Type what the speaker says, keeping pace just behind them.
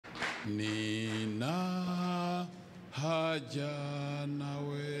nina haja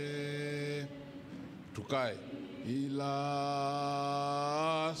nawe. Tukae. Ila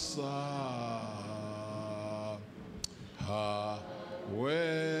saa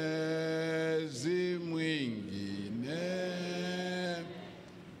hawezi mwingine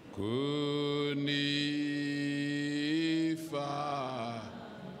kunifaa.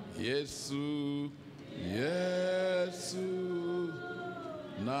 Yesu, Yesu,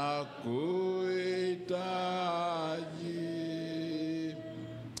 nakuhitaji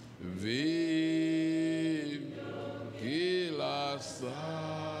kila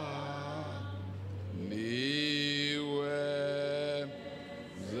saa.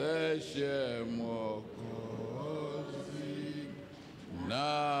 Niwezeshe Mwokozi,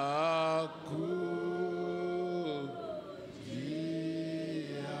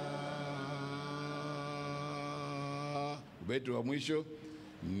 ubeti wa mwisho,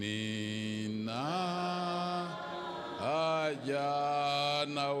 nina haja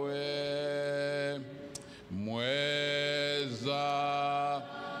nawe, mweza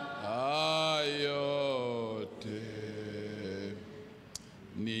ayote,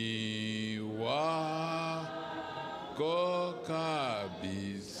 ni wako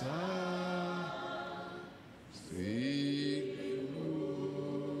kabisa, siku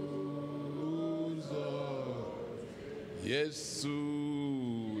zote. Yesu,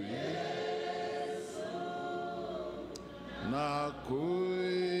 Yesu,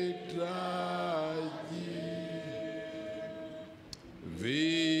 nakuhitaji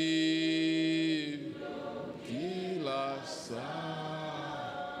kila saa.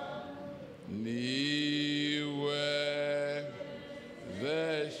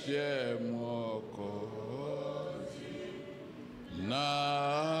 Niwezeshe Mwokozi,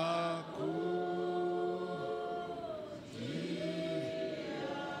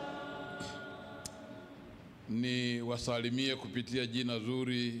 ni wasalimie kupitia jina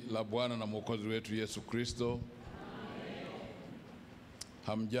zuri la Bwana na Mwokozi wetu Yesu Kristo.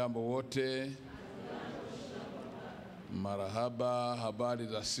 Hamjambo wote. Marahaba. Habari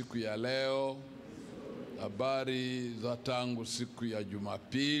za siku ya leo, habari za tangu siku ya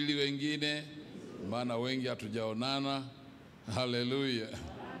Jumapili wengine, maana wengi hatujaonana. Haleluya.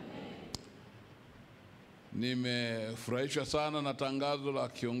 Nimefurahishwa sana na tangazo la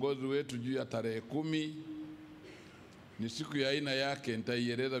kiongozi wetu juu ya tarehe 10. Ni siku ya aina yake,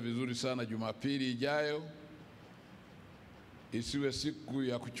 nitaieleza vizuri sana Jumapili ijayo. Isiwe siku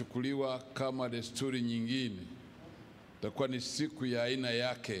ya kuchukuliwa kama desturi nyingine. Itakuwa ni siku ya aina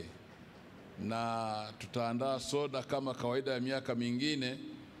yake, na tutaandaa soda kama kawaida ya miaka mingine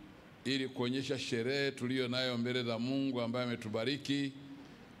ili kuonyesha sherehe tuliyo nayo mbele za Mungu ambaye ametubariki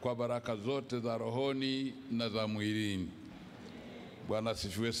kwa baraka zote za rohoni na za mwilini. Bwana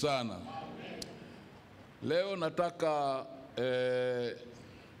asifiwe sana. Leo nataka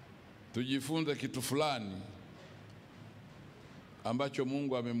tujifunze kitu fulani ambacho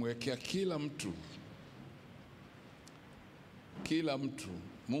Mungu amemwekea kila mtu. Kila mtu.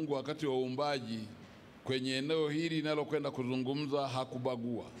 Mungu wakati wa uumbaji kwenye eneo hili ninalokwenda kuzungumza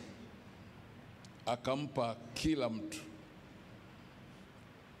hakubagua. Akampa kila mtu.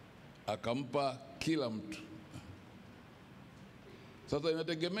 Akampa kila mtu. Sasa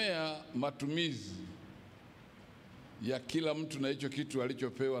inategemea matumizi ya kila mtu na hicho kitu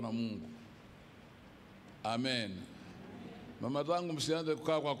alichopewa na Mungu. Amen. Mama zangu, msianze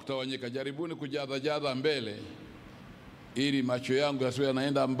kukaa kwa kutawanyika. Jaribuni kujaza mbele ili macho yangu yasiwe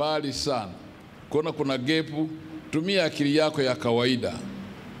yanaenda mbali sana. Kuna gepu, tumia akili yako ya kawaida.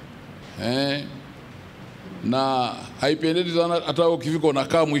 Na haipendezi sana hata ukifika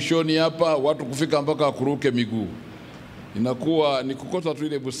unakaa mwishoni hapa, watu kufika mpaka kuruke miguu. Inakuwa ni kukosa tu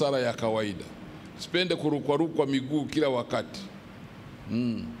ile busara ya kawaida. Sipende kurukwa miguu kila wakati.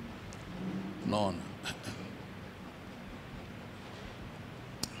 Naona.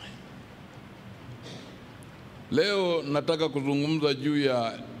 Leo nataka kuzungumza juu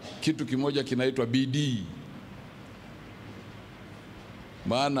ya kitu kimoja kinaitwa bidii.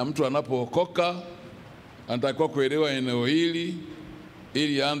 Maana mtu anapookoka anatakiwa kuelewa eneo hili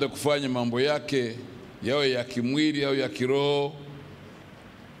ili aanze kufanya mambo yake yawe ya kimwili au ya kiroho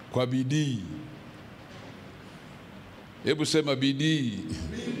kwa bidii. Hebu sema bidii.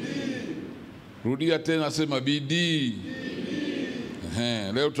 Rudia tena, sema bidii.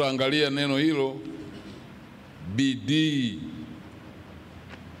 Leo tutaangalia neno hilo bidii.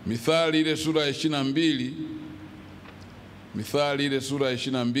 Mithali ile sura ya 22. Mithali ile sura ya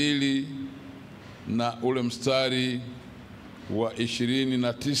 22 na ule mstari wa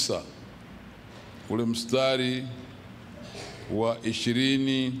 29. Ule mstari wa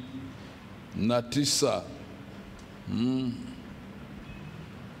 29. na 9.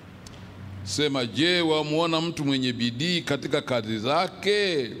 Sema, je, wamuona mtu mwenye bidii katika kazi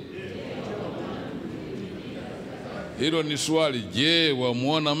zake? Hilo ni swali. Je,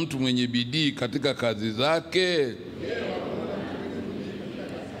 wamuona mtu mwenye bidii katika kazi zake?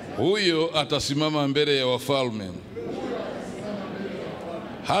 Huyo atasimama mbele ya wafalme.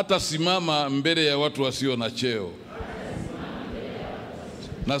 Hata simama mbele ya watu wasio na cheo.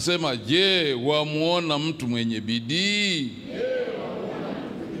 Nasema, je, wamuona mtu mwenye bidii?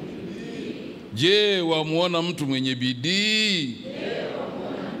 Je, wamuona mtu mwenye bidii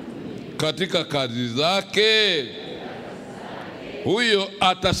katika kazi zake? Huyo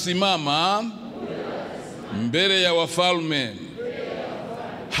atasimama mbele ya wafalme.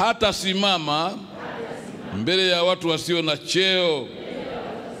 Hata simama mbele ya watu wasio na cheo.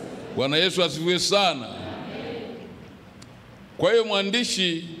 Bwana Yesu asifiwe sana. Kwa hiyo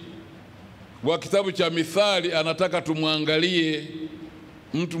mwandishi wa kitabu cha Mithali anataka tumwangalie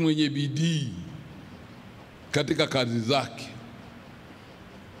mtu mwenye bidii katika kazi zake.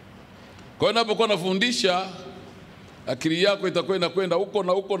 Kwa hiyo unapokuwa unafundisha, akili yako itakuwa inakwenda huko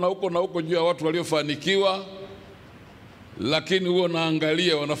na huko na huko na huko juu ya watu waliofanikiwa, lakini huo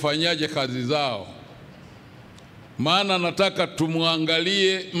naangalia wanafanyaje kazi zao. Maana nataka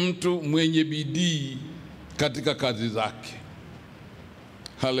tumwangalie mtu mwenye bidii katika kazi zake.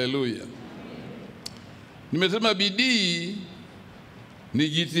 Haleluya. Nimesema bidii ni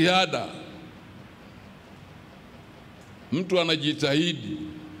jitihada. Mtu anajitahidi.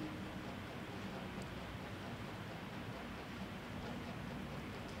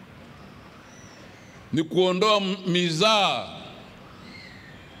 Ni kuondoa mizaa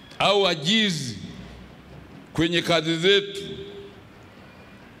au ajizi kwenye kazi zetu,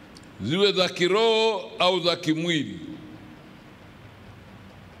 ziwe za kiroho au za kimwili.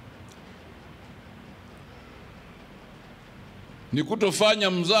 Ni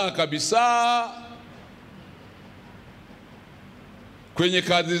kutofanya mzaha kabisa kwenye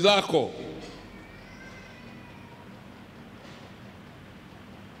kazi zako.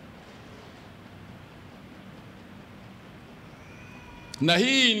 Na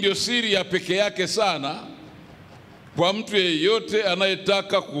hii ndio siri ya peke yake sana kwa mtu yeyote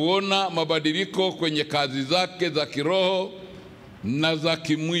anayetaka kuona mabadiliko kwenye kazi zake za kiroho na za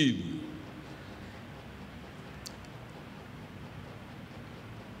kimwili.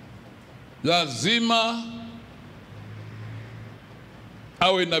 Lazima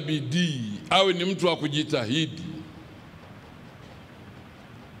awe na bidii, awe ni mtu wa kujitahidi,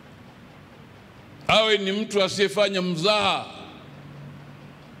 awe ni mtu asiyefanya mzaha.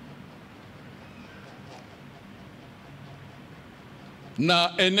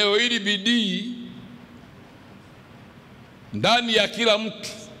 Na eneo hili bidii ndani ya kila mtu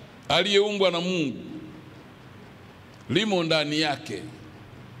aliyeumbwa na Mungu limo ndani yake.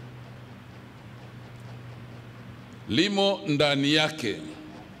 Limo ndani yake.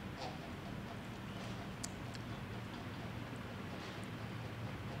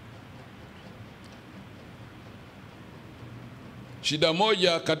 Shida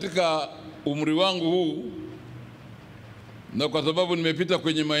moja katika umri wangu huu, na kwa sababu nimepita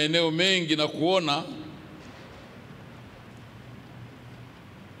kwenye maeneo mengi na kuona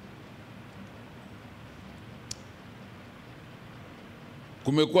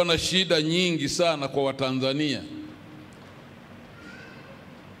kumekuwa na shida nyingi sana kwa Watanzania.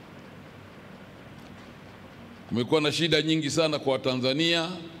 Kumekuwa na shida nyingi sana kwa Watanzania,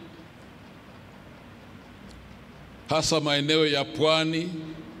 hasa maeneo ya pwani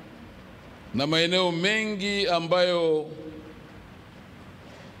na maeneo mengi ambayo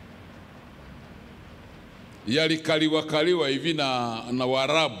yalikaliwa hivi na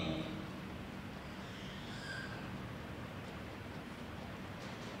Waarabu.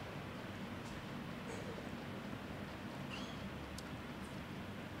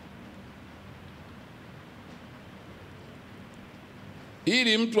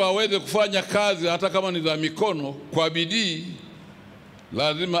 Ili mtu aweze kufanya kazi hata kama ni za mikono kwa bidii,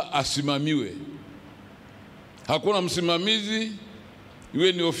 lazima asimamiwe. Hakuna msimamizi,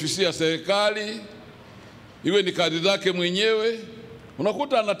 iwe ni ofisi ya serikali, iwe ni kazi zake mwenyewe,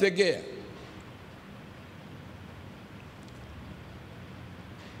 unakuta anategea.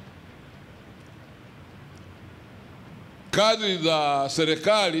 Kazi za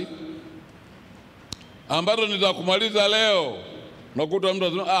serikali ambazo ni za kumaliza leo, unakuta mtu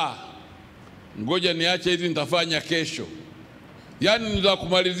anasema ngoja niache hizi nitafanya kesho. Yaani ni za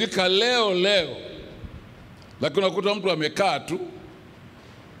kumalizika leo. Lakini unakuta mtu amekaa tu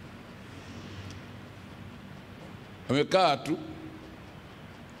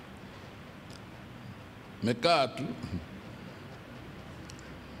Mekaa tu.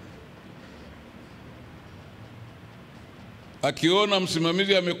 Akiona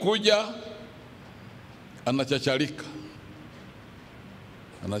msimamizi amekuja anachacharika.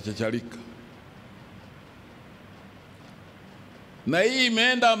 Na hii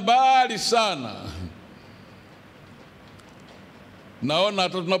imeenda mbali sana. Naona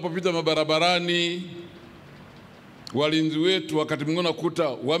hata tunapopita mabarabarani walinzi wetu wakati mwingine nakuta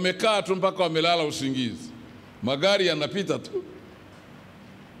wamekaa tu mpaka wamelala usingizi. Magari yanapita tu.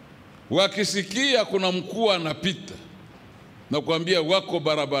 Wakisikia kuna mkuu anapita na kuambia wako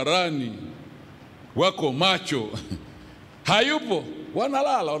barabarani, wako macho, hayupo,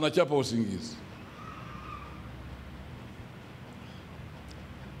 wanalala, wanachapa usingizi.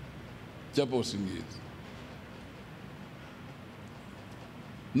 Chapa usingizi.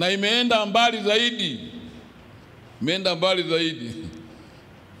 Na imeenda mbali zaidi.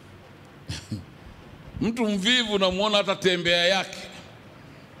 Mtu mvivu namuona hata tembea yake.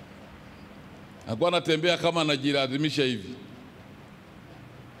 Hakuwa anatembea kama anajilazimisha hivi.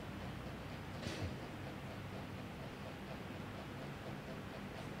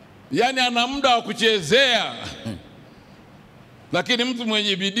 Yaani ana muda wa kuchezea. Lakini mtu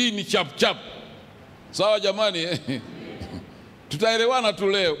mwenye bidii ni chap. Sawa jamani? Tutaelewana tu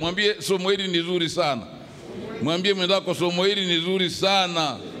leo. Mwambie somo hili ni zuri sana. Mwambie mwenzako somo hili ni zuri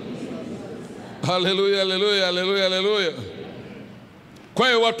sana. Haleluya, haleluya, haleluya, haleluya. Kwa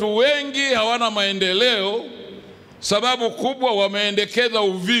hiyo watu wengi hawana maendeleo, sababu kubwa wameendekeza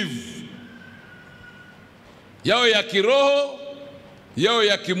uvivu. Yao ya kiroho, yao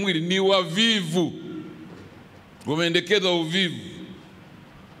ya kimwili, ni wavivu. Wameendekeza uvivu.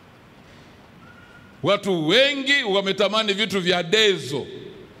 Watu wengi wametamani vitu vya dezo.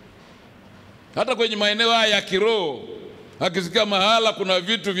 Hata kwenye maeneo haya ya kiroho, akisikia mahala kuna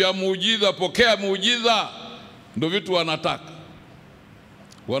vitu vya muujiza, pokea muujiza, ndio vitu wanataka.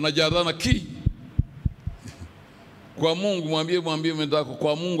 Wanajadhana kwa Mungu. Mwambie mwenzako,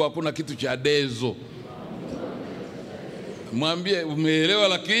 kwa Mungu hakuna kitu cha dezo. Mwambie umeelewa,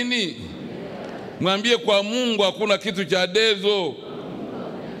 lakini mwambie kwa Mungu hakuna kitu cha dezo.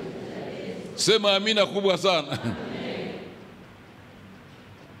 Sema amina kubwa sana.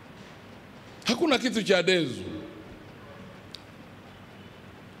 Hakuna kitu cha dezo.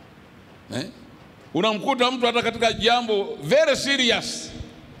 Unamkuta mtu hata katika jambo very serious,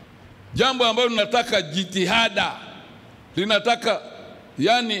 jambo ambalo linataka jitihada, linataka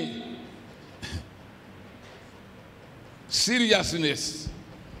yani seriousness,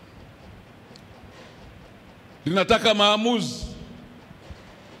 linataka maamuzi,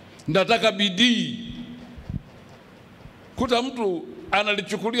 linataka bidii. Kuta mtu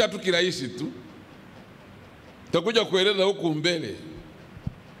analichukulia tu kirahisi tu. Takuja kueleza huku mbele.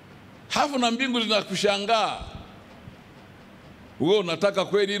 Hafu na mbingu zinakushangaa. Wewe unataka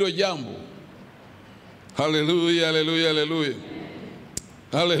kweli hilo jambo? Haleluya, haleluya, haleluya.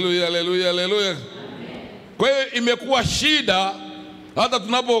 Haleluya, haleluya, haleluya. Kwa hiyo imekuwa shida, hata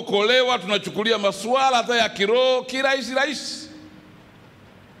tunapookolewa tunachukulia masuala hata ya kiroho kirahisi rahisi.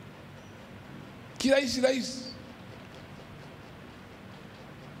 Kirahisi rahisi.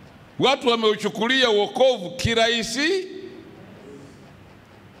 Watu wameuchukulia wokovu kirahisi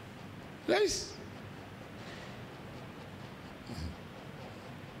rahisi.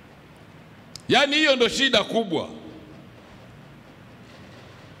 Yaani hiyo ndo shida kubwa.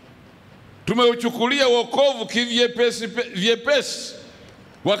 Tumeuchukulia wokovu kivyepesi,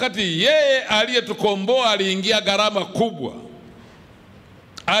 wakati yeye aliyetukomboa aliingia gharama kubwa.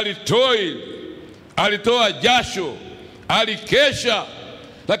 Alitoa jasho, alikesha.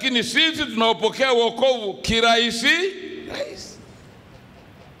 Lakini sisi tunaopokea wokovu kirahisi rahisi.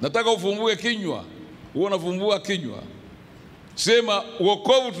 Nataka ufumbue kinywa. Unafumbua kinywa. Sema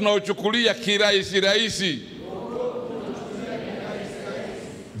wokovu tunaochukulia kirahisi rahisi.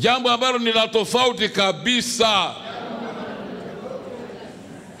 Jambo ambalo ni la tofauti kabisa.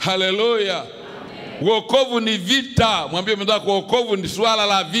 Haleluya. Wokovu ni vita. Mwambie mwenzako wokovu ni swala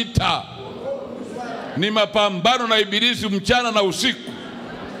la vita. Ni mapambano na ibilisi mchana na usiku.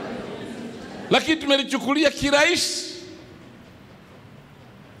 Lakini tumelichukulia kirahisi.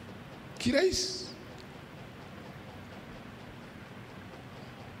 Kirahisi.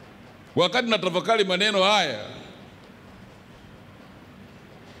 Wakati natafakari maneno haya,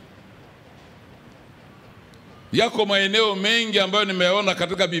 yako maeneo mengi ambayo nimeona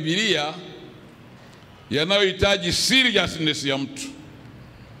katika Biblia yanayohitaji seriousness ya mtu,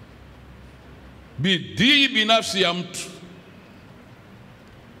 bidii binafsi ya mtu.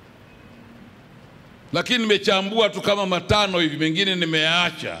 Lakini nimechambua tu kama matano hivi, mengine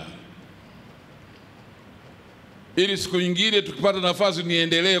nimeacha. ili siku nyingine tukipata nafasi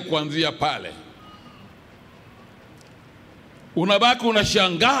niendelee kuanzia pale. Unabaki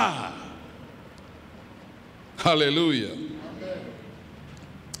unashangaa. Haleluya.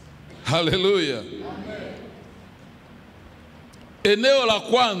 Haleluya. Eneo la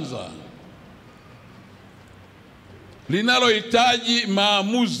kwanza linalohitaji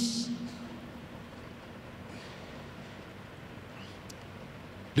maamuzi,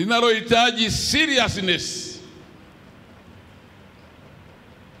 linalohitaji seriousness,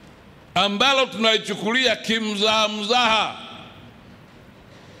 ambalo tunalichukulia kimzaha,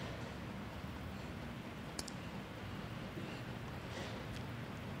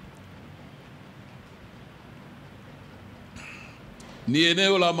 ni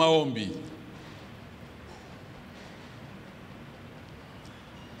eneo la maombi.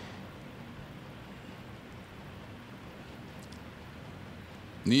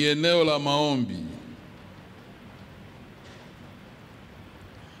 Ni eneo la maombi.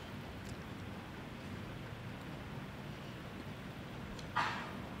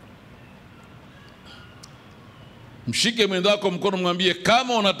 Mshike mwenzako mkono, mwambie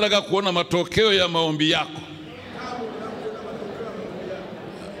kama unataka kuona matokeo ya maombi yako.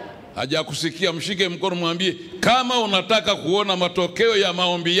 Hajakusikia, mshike mkono mwambie kama unataka kuona matokeo ya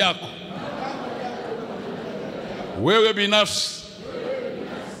maombi yako. Wewe binafsi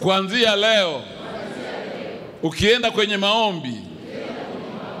kuanzia leo ukienda kwenye maombi,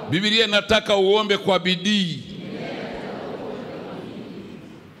 Biblia inataka uombe kwa bidii.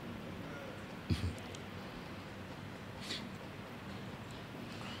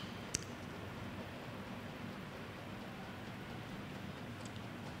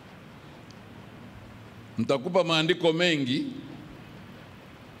 Nitakupa maandiko mengi,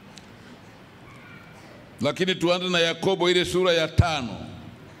 lakini tuanze na Yakobo ile sura ya 5.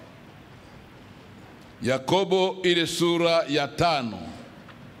 Yakobo ile sura ya 5.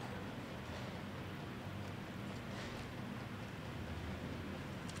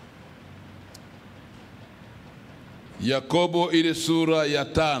 Yakobo ile sura ya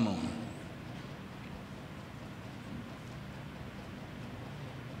 5.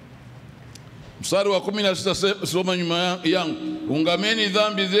 Mstari wa 16, soma nyuma yangu. Ungameni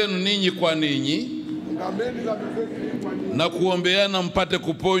dhambi zenu ninyi kwa ninyi, na kuombeana mpate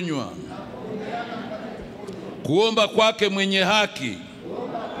kuponywa. Kuomba kwake mwenye haki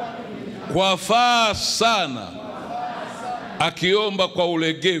kwafaa sana, akiomba kwa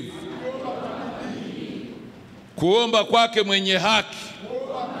ulegevu. Kuomba kwake mwenye haki.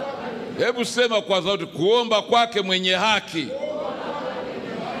 Hebu sema kwa sauti, kuomba kwake mwenye haki.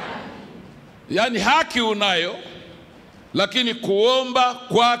 Yani haki unayo, lakini kuomba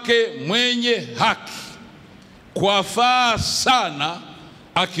kwake mwenye haki kwafaa sana,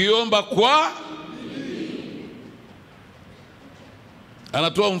 akiomba kwa.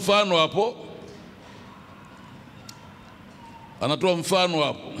 Anatoa mfano hapo. Anatoa mfano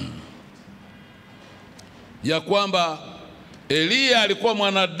hapo ya kwamba Elia alikuwa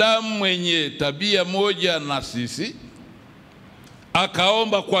mwanadamu mwenye tabia moja na sisi.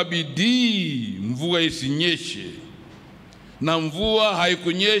 Akaomba kwa bidii mvua isinyeshe, na mvua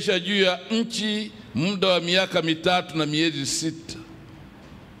haikunyesha juu ya nchi muda wa miaka 3 na miezi 6.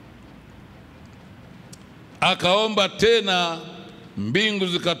 Akaomba tena, mbingu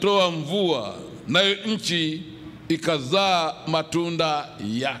zikatoa mvua, nayo nchi ikazaa matunda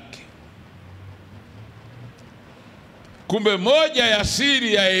yake. Kumbe moja ya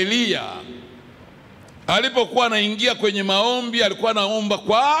siri ya Elia alipokuwa anaingia kwenye maombi, alikuwa anaomba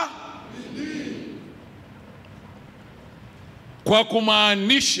kwa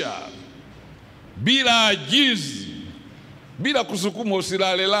kumaanisha, bila ajizi, bila kusukuma,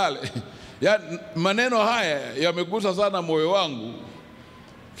 usilale lale. Ya maneno haya yamegusa sana moyo wangu,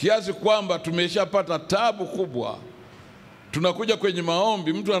 kiasi kwamba tumeshapata tabu kubwa. Tunakuja kwenye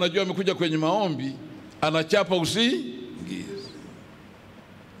maombi, mtu anajua amekuja kwenye maombi, anachapa usingizi.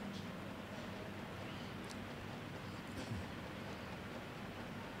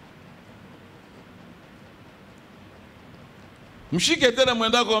 Mshike tena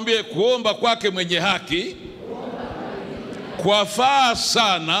mwendako, mwambie kuomba kwake mwenye haki kwafaa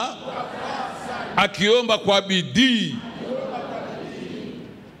sana, akiomba kwa bidii.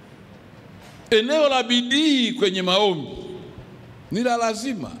 Eneo la bidii kwenye maombi ni la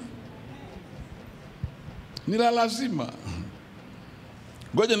lazima. Ni la lazima.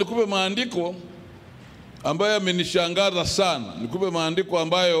 Ngoja nikupe maandiko ambayo yamenishangaza sana. Nikupe maandiko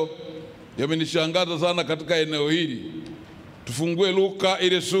ambayo yamenishangaza sana katika eneo hili. Tufungue Luka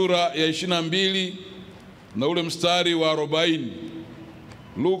ile sura ya 22 na ule mstari wa 40.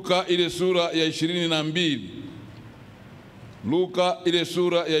 Luka ile sura ya 22 Luka ile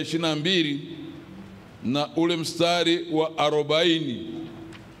sura ya 22 na ule mstari wa 40.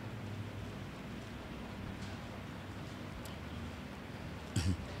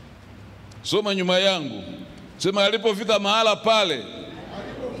 Soma nyuma yangu. Sema alipofika mahala pale,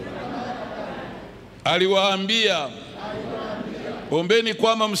 aliwaambia, ombeni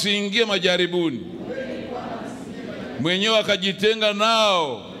kwamba msiingie majaribuni. Mwenyewe akajitenga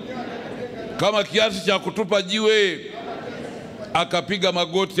nao kama kiasi cha kutupa jiwe, akapiga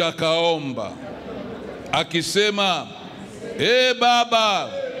magoti akaomba akisema, Baba,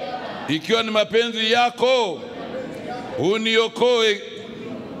 ikiwa ni mapenzi yako, uniokoe,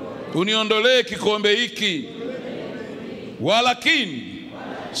 uniondolee kikombe hiki, walakini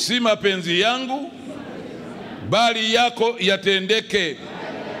si mapenzi yangu bali yako yatendeke.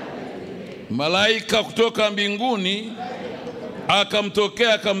 Malaika kutoka mbinguni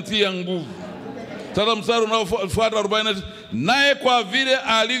akamtokea akamtia nguvu. Sasa mstari unaofuata 40, naye kwa vile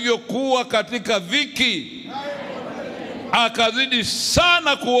alivyokuwa katika dhiki akazidi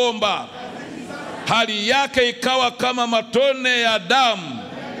sana kuomba, hali yake ikawa kama matone ya damu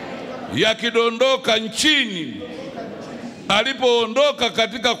yakidondoka nchini. Alipoondoka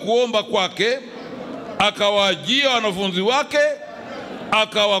katika kuomba kwake, akawajia wanafunzi wake,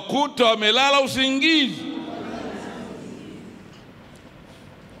 akawakuta wamelala usingizi.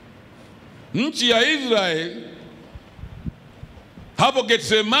 Nchi ya Israeli hapo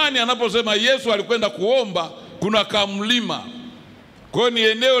Getsemani, anaposema Yesu alikwenda kuomba, kuna kamlima. Kwa ni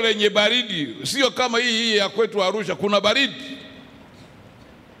eneo lenye baridi, sio kama hii ya kwetu Arusha, kuna baridi.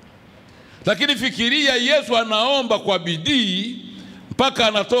 Lakini fikiria, Yesu anaomba kwa bidii mpaka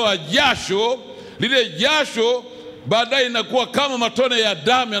anatoa jasho. Lile jasho baadaye inakuwa kama matone ya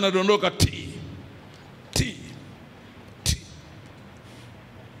damu yanadondoka ti.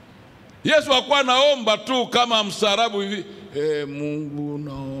 Yesu hakuwa anaomba tu kama msarabu hivi, Mungu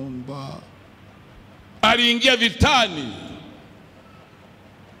naomba. Aliingia vitani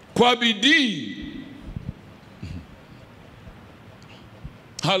kwa bidii.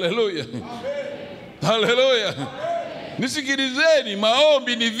 Haleluya. Haleluya. Nisikilizeni,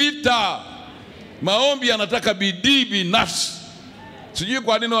 maombi ni vita. Maombi yanataka bidii binafsi. Sijui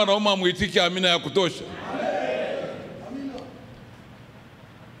kwa nini wanaomba muitiki amina ya kutosha.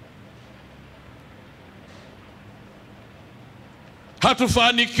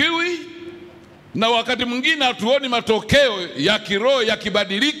 Hatufanikiwi, na wakati mwingine hatuoni matokeo ya kiroho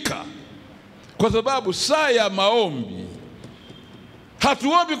yakibadilika kwa sababu saa ya maombi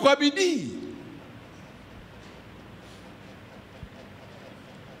hatuombi kwa bidii.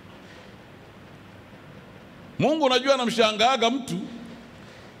 Mungu unajua anamshangaaga mtu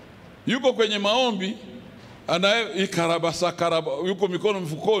yuko kwenye maombi, karaba, yuko mikono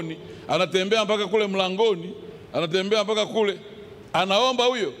mfukoni, anatembea mpaka kule mlangoni, anatembea mpaka kule, anaomba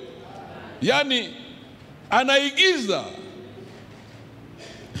huyo. Yani anaigiza.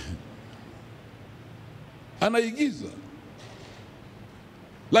 Anaigiza.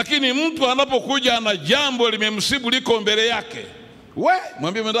 Lakini mtu anapokuja ana jambo limemsibu liko mbele yake,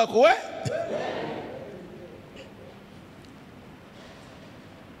 mwambie mwenzako,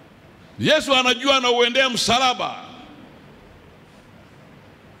 Yesu anajua anauendea msalaba.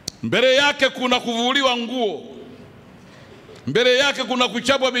 Mbele yake kuna kuvuliwa nguo. Mbele yake kuna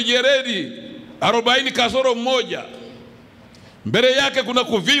kuchapwa mijeredi 40 kasoro mmoja. Mbele yake kuna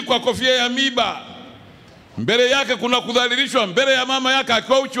kuvikwa kofia ya miba. Mbele yake kuna kudhalilishwa mbele ya mama yake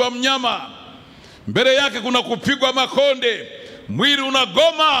akiwa uchi wa mnyama. Mbele yake kuna kupigwa makonde. Mwili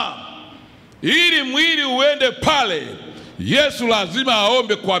unagoma. Ili mwili uende pale, Yesu lazima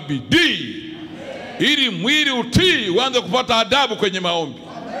aombe kwa bidii. Ili mwili utii, uanze kupata adabu kwenye maombi.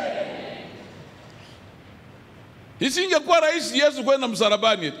 Isingekuwa rahisi Yesu kwenda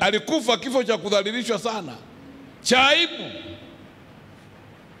msalabani. Alikufa kifo cha kudhalilishwa sana, cha aibu.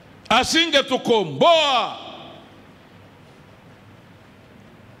 Asingetukomboa.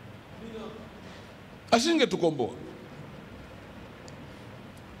 Asingetukomboa.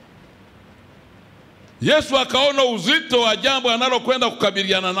 Yesu akaona uzito wa jambo analokwenda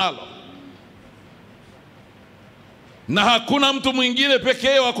kukabiliana nalo, na hakuna mtu mwingine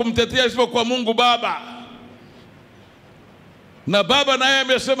pekee wa kumtetea isipokuwa Mungu Baba. Na Baba naye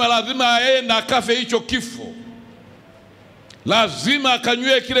amesema lazima aende akafe hicho kifo. Lazima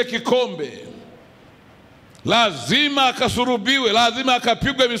akanywe kile kikombe. Lazima akasurubiwe, lazima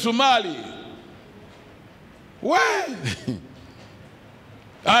akapigwe misumari.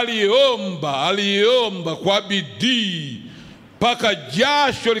 Aliomba kwa bidii mpaka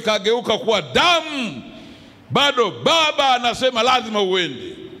jasho likageuka kuwa damu. Bado Baba anasema lazima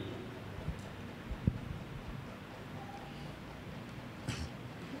uende.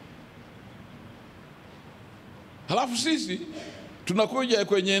 Halafu sisi tunakuja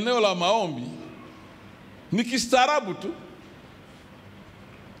kwenye eneo la maombi ni kistaarabu tu.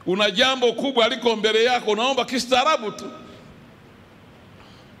 Una jambo kubwa liko mbele yako, unaomba kistaarabu tu.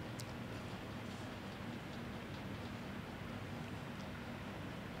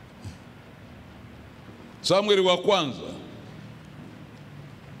 Samueli wa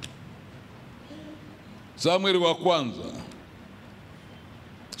kwanza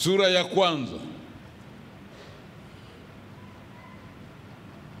sura ya 1.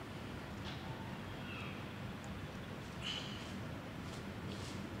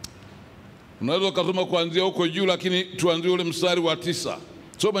 Unaweza kusoma kuanzia huko juu, lakini tuanzie ule mstari wa 9.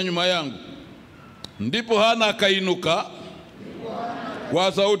 Soma nyuma yangu. Ndipo Hana akainuka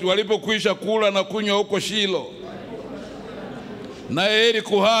kwa sauti walipokwisha kula na kunywa huko Shilo. Naye Eli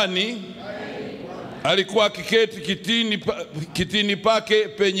kuhani alikuwa akiketi kitini pake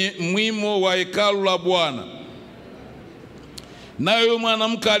penye mwimo wa hekalu la Bwana. Naye huyo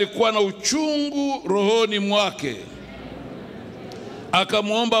mwanamke alikuwa na uchungu rohoni mwake.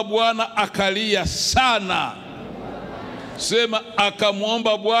 Akamuomba Bwana akalia sana. Sema,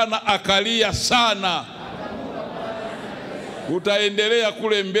 akamuomba Bwana akalia sana. Utaendelea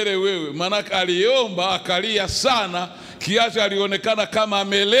kule mbele wewe, maana aliomba akalia sana kiasi alionekana kama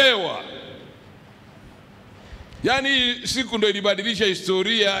amelewa. Yaani siku ndio ilibadilisha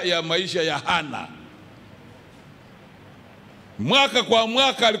historia ya maisha ya Hana. Mwaka kwa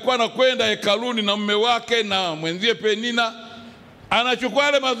mwaka alikuwa anakwenda hekaluni na mume wake na mwenzie Penina. Anachukua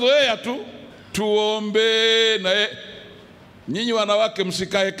ile mazoea tu, tuombe na nyinyi wanawake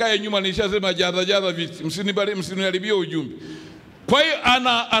msikae nyuma, nilishasema jaza vitu, msiniharibie ujumbe. Kwa hiyo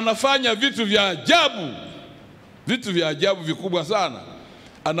anafanya vitu vya ajabu vikubwa sana.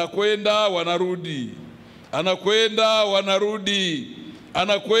 Anakwenda wanarudi,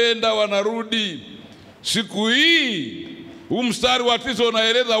 anakwenda wanarudi. Siku hii mstari wa 9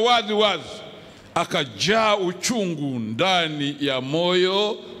 unaeleza wazi akajaa uchungu ndani ya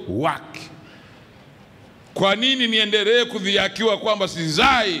moyo wake. Kwa nini niendelee kudhihakiwa kwamba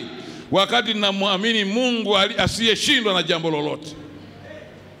sizai wakati ninamwamini Mungu asiyeshindwa na jambo lolote?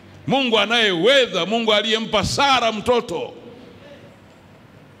 Mungu anayeweza, Mungu aliyempa Sara mtoto.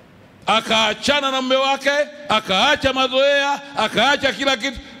 Akaachana na mume wake, akaacha mazoea, akaacha kila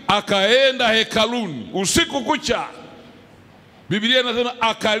kitu, akaenda hekaluni usiku kucha. Biblia inasema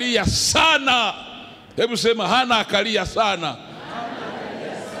akalia sana. Hebu sema, Hana akalia sana.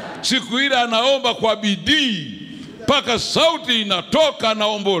 Siku ile anaomba kwa bidii mpaka sauti inatoka,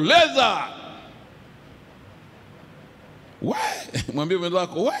 anaomboleza. Mwambie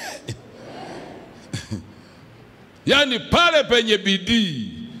mwenzako we. Yaani pale penye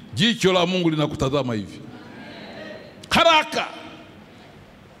bidii jicho la Mungu linakutazama hivi haraka.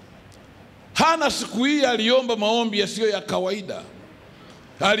 Hana siku hii aliomba maombi yasiyo ya kawaida.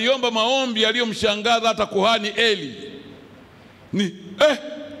 Aliomba maombi yaliyomshangaza hata kuhani Eli.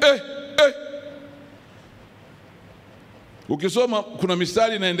 Ukisoma kuna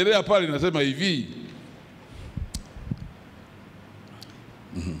mistari inaendelea pale inasema hivi.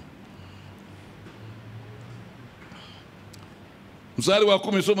 Mstari wa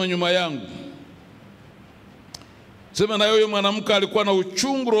 10 soma nyuma yangu. Sema, na huyo mwanamke alikuwa na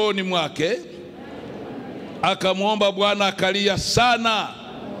uchungu rohoni mwake. Akamuomba Bwana akalia sana.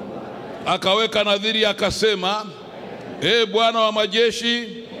 Akaweka nadhiri akasema, Bwana wa majeshi,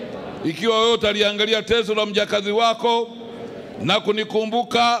 ikiwa wewe utaliangalia teso la mjakazi wako na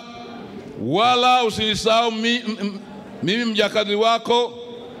kunikumbuka, wala usinisahau mimi mjakazi wako,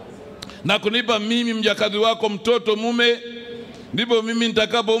 na kunipa mimi mjakazi wako mtoto mume, ndipo mimi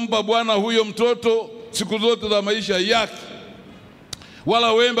nitakapompa Bwana huyo mtoto siku zote za maisha yake,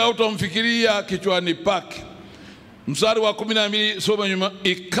 wala wembe hautamfikiria kichwani pake. Mstari wa 12 soma nyuma.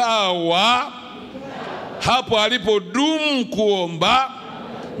 Ikawa hapo alipodumu kuomba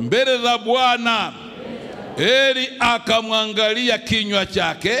mbele za Bwana, Eli akamwangalia kinywa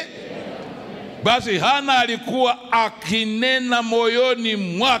chake. Basi Hana alikuwa akinena moyoni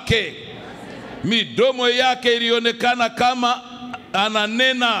mwake, midomo yake ilionekana kama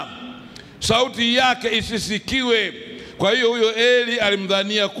ananena, sauti yake isisikiwe. Kwa hiyo huyo Eli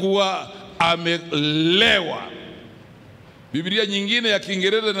alimdhania kuwa amelewa. Biblia nyingine ya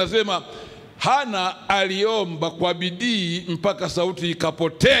Kiingereza inasema Hana aliomba kwa bidii mpaka sauti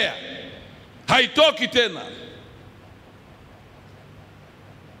ikapotea, haitoki tena.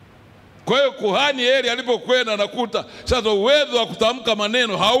 Kwa hiyo kuhani Eli alipokwenda nakuta sasa uwezo wa kutamka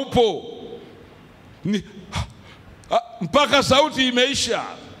maneno haupo, mpaka sauti imeisha.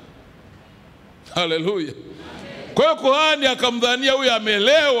 Haleluya. Kwa hiyo kuhani akamdhania huyu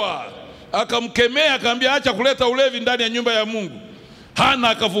amelewa, akamkemea, akamwambia acha kuleta ulevi ndani ya nyumba ya Mungu. Hana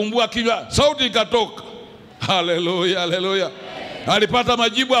akafumbua kinywa, sauti ikatoka. Haleluya, haleluya. Alipata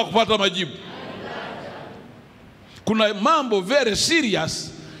majibu, hakupata majibu. Kuna mambo very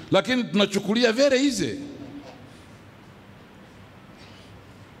serious lakini tunachukulia very easy.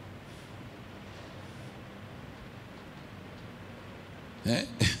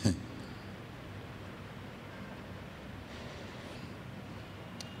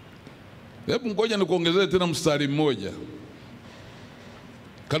 Hebu ngoja nikuongezee tena mstari mmoja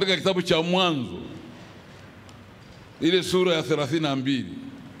katika kitabu cha Mwanzo ile sura ya 32.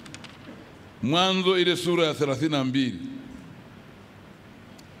 Mwanzo ile sura ya 32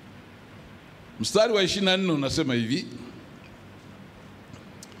 mstari wa 24 unasema hivi: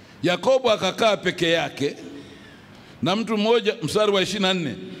 Yakobo akakaa peke yake na mtu mmoja. Mstari wa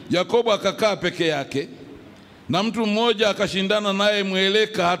 24, Yakobo akakaa peke yake na mtu mmoja akashindana naye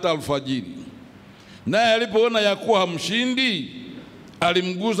mweleka hata alfajiri. Naye alipoona ya kuwa hamshindi,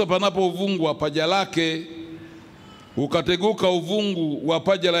 alimgusa panapo uvungu wa paja lake. Ukateguka uvungu wa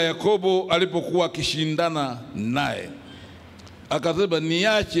paja la Yakobo alipokuwa akishindana naye. Akasema,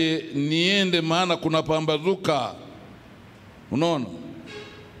 niache niende, maana kuna pambazuka. Unaona?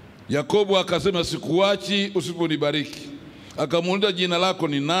 Yakobo akasema, sikuachi usiponibariki. Akamuuliza, jina lako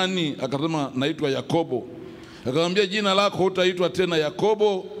ni nani? Akasema, naitwa Yakobo. Akamwambia, jina lako hutaitwa tena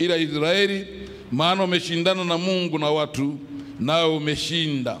Yakobo ila Israeli, maana umeshindana na Mungu na watu, nawe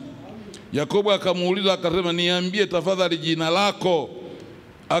umeshinda. Yakobo akamuuliza akasema, niambie tafadhali jina lako.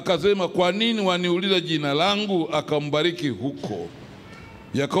 Akasema, kwa nini waniuliza jina langu? Akambariki huko.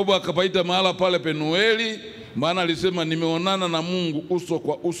 Yakobo akapaita mahala pale Penueli, maana alisema, nimeonana na Mungu uso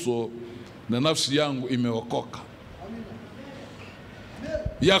kwa uso na nafsi yangu imeokoka.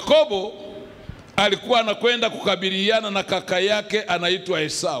 Yakobo alikuwa anakwenda kukabiliana na kaka yake anaitwa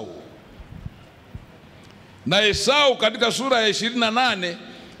Esau. Na Esau katika sura ya 28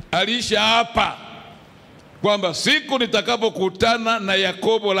 alisha hapa kwamba siku nitakapokutana na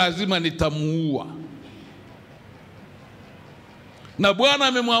Yakobo lazima nitamuua. Na Bwana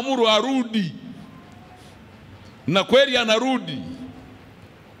amemwamuru arudi. Na kweli anarudi.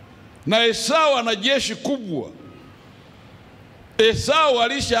 Na Esau ana jeshi kubwa. Esau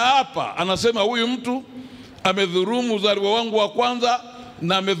alisha hapa anasema, huyu mtu amedhulumu uzaliwa wangu wa kwanza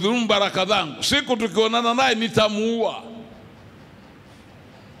na amedhulumu baraka zangu. Siku tukionana naye nitamuua.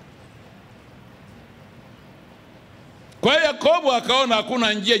 Kwa hiyo Yakobo akaona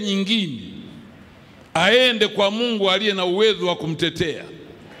hakuna njia nyingine, aende kwa Mungu aliye na uwezo wa kumtetea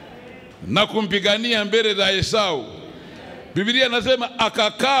na kumpigania mbele za Esau. Biblia inasema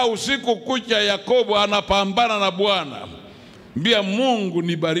akakaa usiku kucha Yakobo anapambana na Bwana. Mbia Mungu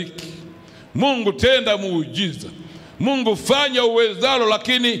nibariki, Mungu tenda muujiza, Mungu fanya uwezalo,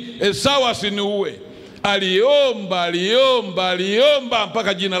 lakini Esau asiniue. Aliomba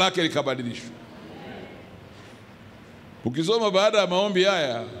mpaka jina lake likabadilishwa. Ukisoma baada ya maombi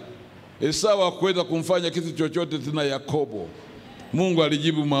haya, Esau hakuweza kumfanya kitu chochote tena Yakobo. Mungu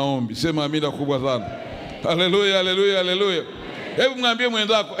alijibu maombi. Sema amina kubwa sana. Haleluya, haleluya, haleluya. Hebu mwambie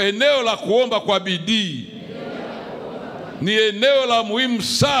mwenzako, eneo la kuomba kwa bidii ni eneo la muhimu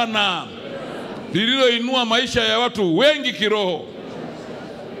sana, lililoinua maisha ya watu wengi kiroho.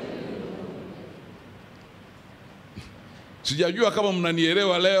 Sijajua kama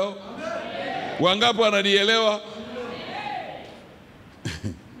mnanielewa leo. Wangapi wananielewa?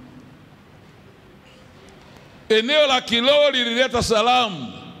 Eneo la kiroho lilileta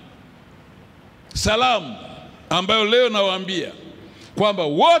salamu ambayo leo nawaambia kwamba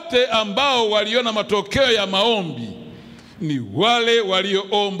wote ambao waliona matokeo ya maombi ni wale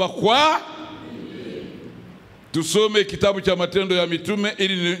walioomba kwa. Tusome kitabu cha Matendo ya Mitume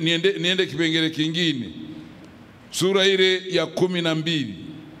ili niende kipengele kingine. Sura ile ya 12.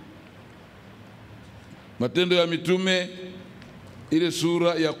 Matendo ya Mitume ile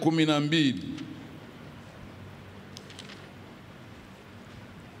sura ya 12.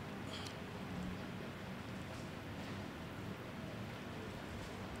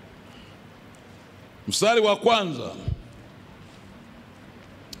 Mstari wa kwanza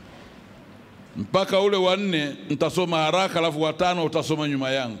mpaka ule wa 4 nitasoma haraka, alafu wa 5 utasoma nyuma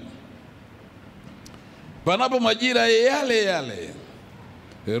yangu. Panapo majira yale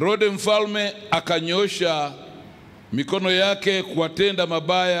Herode mfalme akanyosha mikono yake kuwatenda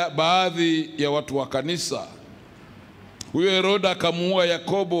mabaya baadhi ya watu wa kanisa. Huyo Herode akamuua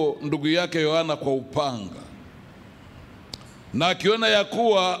Yakobo ndugu yake Yohana kwa upanga. Na akiona ya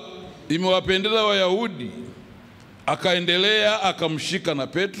kuwa imewapendeza Wayahudi, akaendelea akamshika na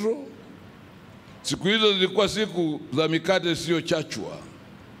Petro. Siku hizo zilikuwa siku za mikate isiyochachwa.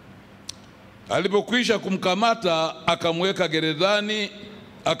 Alipokwisha kumkamata, akamweka gerezani,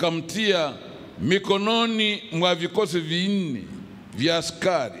 akamtia mikononi mwa vikosi 4 vya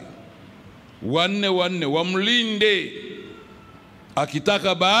askari 4 wamlinde,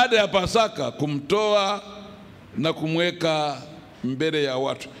 akitaka baada ya Pasaka kumtoa na kumweka mbele ya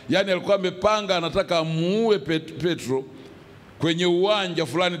watu. Yani alikuwa amepanga anataka amuue Petro kwenye uwanja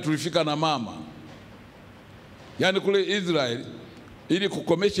fulani. Tulifika na mama, yani kule Israeli, ili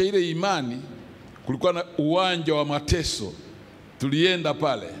kukomesha ile imani, kulikuwa na uwanja wa mateso. Tulienda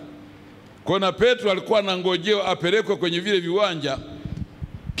pale. Kwa na Petro alikuwa anangojea apelekwe kwenye vile viwanja,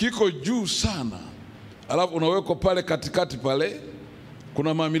 kiko juu sana. Alafu unawekwa pale katikati pale.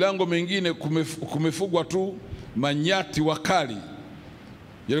 Kuna mamilango mengine kumefugwa tu manyati wakali.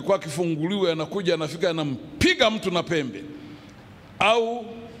 Yalikuwa kifunguliwa, yanakuja anafika anampiga mtu na pembe. Au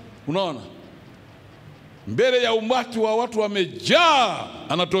unaona, mbele ya umati wa watu wamejaa,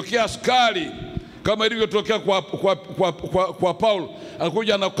 anatokea askari kama ilivyotokea kwa Paulo.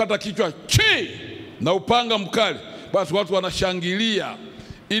 Anakuja anakata kichwa na upanga mkali. Basi watu wanashangilia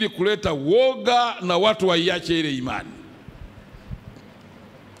ili kuleta woga na watu waiache ile imani.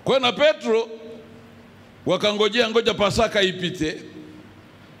 Kwa na Petro ngoja Pasaka ipite,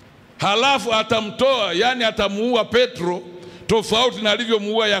 halafu atamtoa, yani atamuua Petro, tofauti na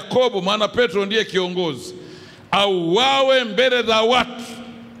alivyomuua Yakobo, maana Petro ndiye kiongozi. Au wawe mbele za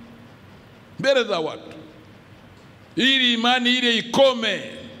watu, ili imani ile ikome.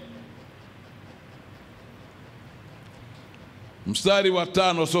 Mstari wa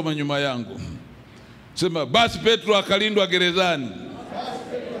 5, soma nyuma yangu. Sema, basi Petro akalindwa gerezani,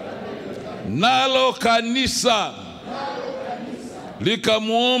 nalo kanisa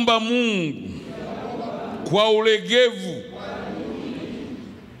likamuomba Mungu kwa ulegevu.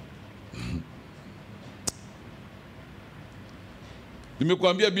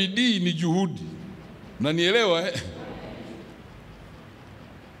 Nimekuambia bidii ni juhudi. Na nielewa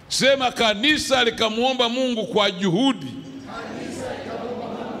Sema, kanisa likamuomba Mungu kwa juhudi.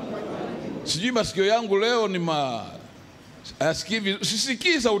 Sijui masikio yangu leo ni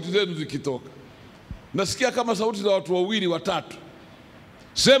sisikii sauti zenu zikitoka. Nasikia kama sauti za watu 2 watatu.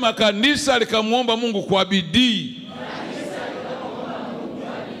 Sema, kanisa likamuomba Mungu kwa bidii.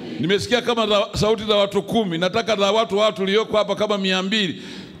 Nimesikia kama sauti za watu 10. Nataka za watu lioko hapa kama 200.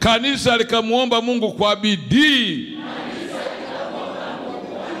 Kanisa likamuomba Mungu kwa bidii.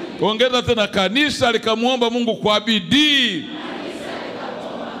 Ongeza tena, kanisa likamuomba Mungu kwa bidii.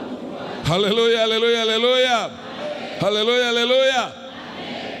 Haleluya, haleluya, haleluya. Haleluya, haleluya.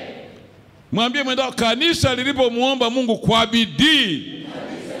 Mwambie mwendao, kanisa lilipomuomba Mungu kwa bidii,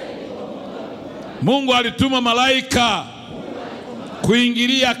 Mungu alituma malaika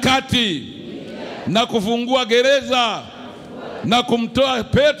kuingilia kati na kufungua gereza na kumtoa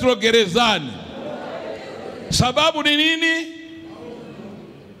Petro gerezani. Sababu ni nini?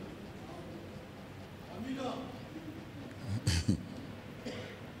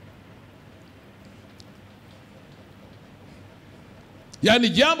 Yani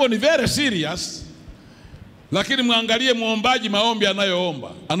jambo ni very serious, lakini muangalie muombaji maombi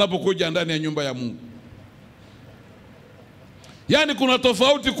anayoomba anapokuja ndani ya nyumba ya Mungu. Yani kuna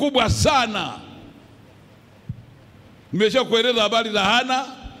tofauti kubwa sana. Nimeshakueleza habari za Hana.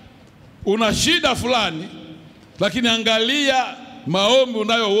 Una shida fulani, lakini angalia maombi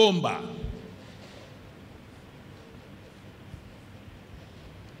unayoomba.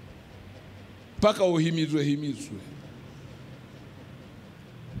 Paka uhimizwe.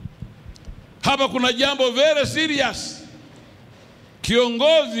 Hapa kuna jambo very serious.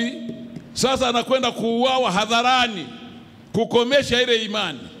 Kiongozi sasa anakwenda kuuawa hadharani kukomesha ile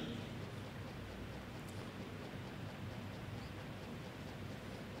imani.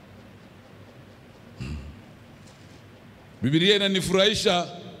 Biblia inanifurahisha,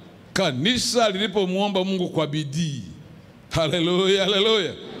 kanisa lilipomuomba Mungu kwa bidii. Haleluya,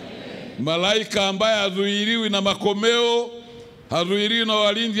 haleluya. Malaika ambaye hazuiliwi na makomeo, hazuiliwi na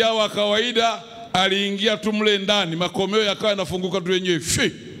walinzi hao wa kawaida, aliingia tu mle ndani, makomeo yakawa yanafunguka tu yenyewe.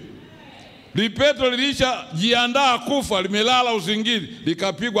 Petro lilisha jiandaa kufa, limelala usingizi,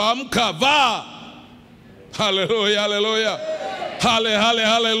 likapigwa, amka, vaa. Haleluya, haleluya.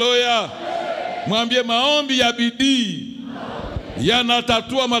 Haleluya. Mwambie, maombi ya bidii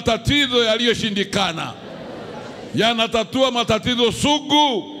yanatatua matatizo yaliyoshindikana. Yanatatua matatizo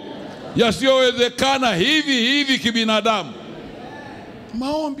sugu yasiyowezekana hivi kibinadamu.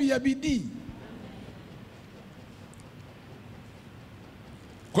 Maombi ya bidii.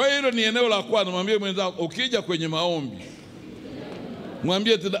 Kwa hiyo ni eneo la kwanza. Mwambie mwenzako, ukija kwenye maombi,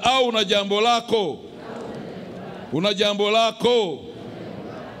 mwambie tena, au una jambo lako.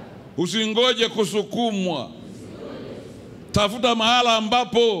 Usingoje kusukumwa. Tafuta mahala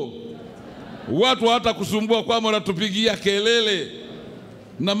ambapo watu hata kusumbua kwamba unatupigia kelele,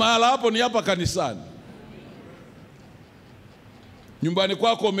 na mahala hapo ni hapa kanisani. Nyumbani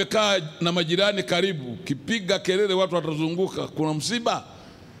kwako umekaa na majirani karibu, kipiga kelele watu watazunguka, kuna msiba,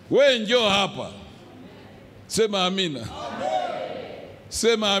 wewe njoo hapa. Sema amina.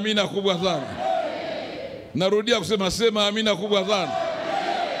 Sema amina kubwa sana. Narudia kusema sema amina kubwa sana.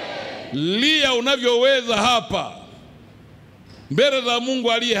 Lia unavyoweza hapa mbele za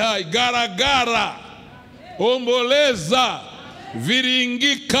Mungu aliye hai. Garagara, omboleza,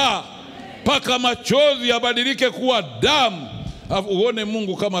 viringika, paka machozi yabadilike kuwa damu, afu uone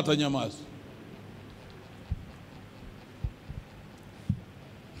Mungu kama atanyamaza.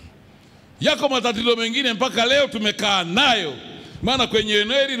 Yako matatizo mengine mpaka leo tumekaa nayo, maana kwenye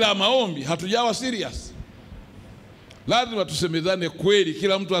eneo la maombi hatujawa serious. Lazima tusemezane kweli,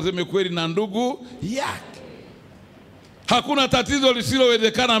 kila mtu aseme kweli na ndugu yake. Hakuna tatizo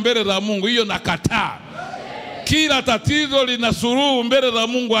lisilowezekana mbele za Mungu, hiyo nakataa. Kila tatizo lina suluhu mbele za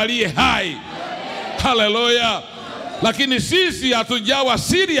Mungu aliye hai. Haleluya. Lakini sisi hatujawa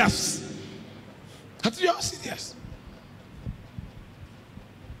serious. Hatujawa serious.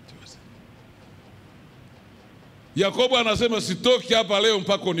 Yakobo anasema sitoki hapa leo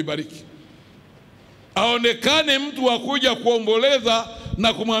mpaka unibariki. Aonekane mtu wa kuja kuomboleza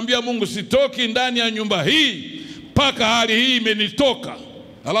na kumwambia Mungu sitoki ndani ya nyumba hii mpaka hali hii imenitoka.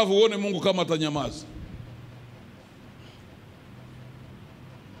 Alafu uone Mungu kama atanyamaza.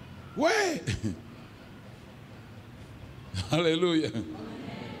 We. Haleluya.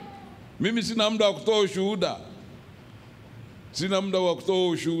 Mimi sina muda wa kutoa ushuhuda. Sina muda wa kutoa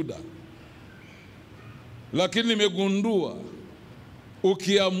ushuhuda. Lakini nimegundua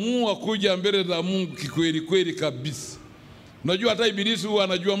ukiamua kuja mbele za Mungu kikweli kweli kabisa. Unajua hata ibilisi huwa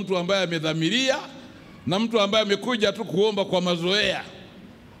anajua mtu ambaye amedhamiria na mtu ambaye amekuja tu kuomba kwa mazoea.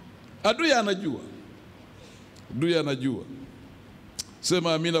 Adui anajua. Adui anajua.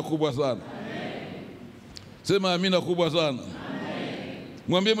 Sema amina kubwa sana. Amen. Sema amina kubwa sana. Amen.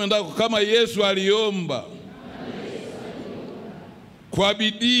 Mwambie mwenzako kama Yesu aliomba kwa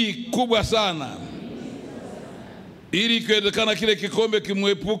bidii kubwa sana ili ikiwezekana kile kikombe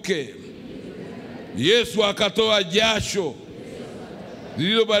kimwepuke, Yesu akatoa jasho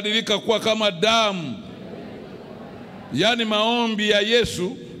lililobadilika kuwa kama damu. Yani maombi ya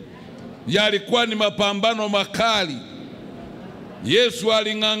Yesu yalikuwa ni mapambano makali. Yesu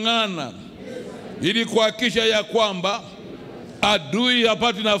aling'ang'ana ili kuhakikisha ya kwamba adui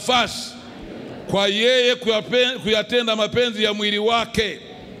hapati nafasi kwa yeye kuyatenda mapenzi ya mwili wake.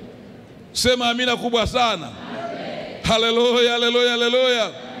 Sema amina kubwa sana. Haleluya, haleluya,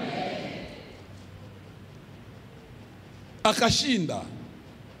 haleluya. Akashinda.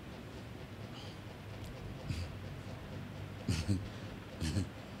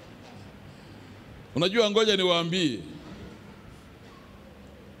 Unajua, ngoja niwaambie,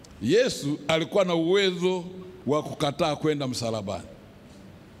 Yesu alikuwa na uwezo wa kukataa kwenda msalabani.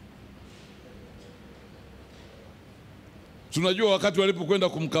 Tunajua wakati walipokwenda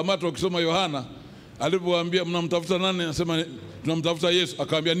kumkamata, ukisoma Yohana alipowaambia mnamtafuta nani, anasema tunamtafuta Yesu,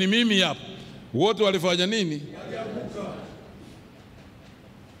 akamwambia ni mimi hapa. Wote walifanya nini?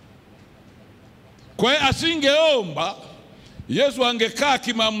 Kwa hiyo asingeomba, Yesu angekaa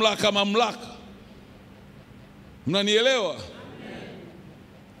kimamlaka mamlaka. Mnanielewa?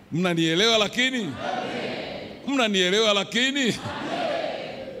 Mnanielewa lakini? Mnanielewa lakini?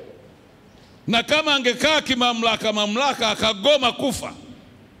 Na kama angekaa kimamlaka mamlaka akagoma kufa,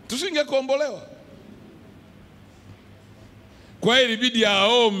 tusingekombolewa. Kwa hiyo ilibidi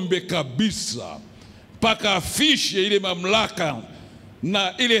aombe kabisa mpaka afishe ile mamlaka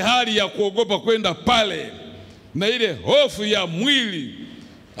na ile hali ya kuogopa kwenda pale na ile hofu ya mwili.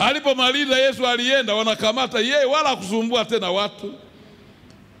 Alipomaliza Yesu alienda, wanakamata yeye, wala kusumbua tena watu.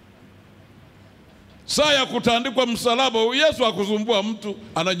 Saa ya kutandikwa msalaba, Yesu hakusumbua mtu,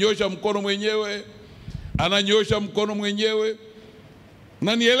 ananyosha mkono mwenyewe. Ananyosha mkono mwenyewe.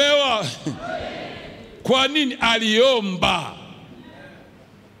 Unanielewa? Kwa nini? Aliomba.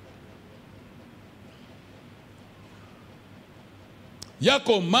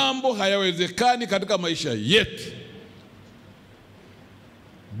 Yako mambo hayawezekani katika maisha yetu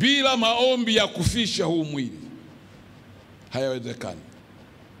bila maombi ya kufisha huu mwili. Hayawezekani.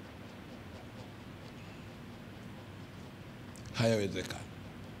 Hayawezekani.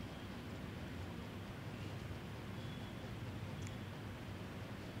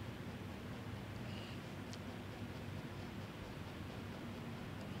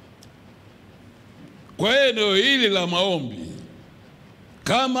 Kwa eneo hili la maombi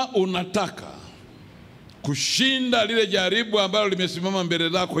Kama unataka kushinda lile jaribu ambalo limesimama mbele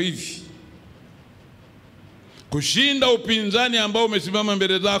zako hivi, kushinda upinzani ambao umesimama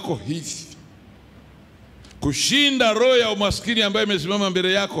mbele zako hivi, kushinda roho ya umaskini ambayo imesimama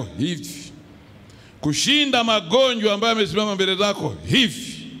mbele yako hivi, kushinda magonjwa ambayo yamesimama mbele zako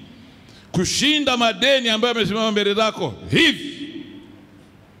hivi, kushinda madeni ambayo yamesimama mbele zako hivi,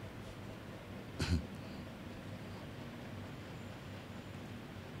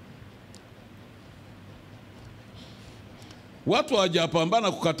 watu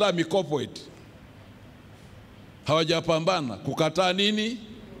hawajapambana kukataa mikopo eti. Hawajapambana kukataa nini?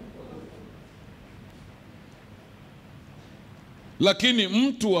 Lakini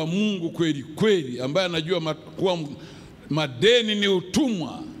mtu wa Mungu kweli kweli ambaye anajua kuwa madeni ni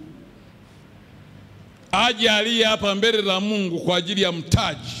utumwa, aje alie hapa mbele za Mungu kwa ajili ya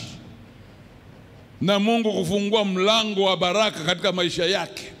mtaji, na Mungu kufungua mlango wa baraka katika maisha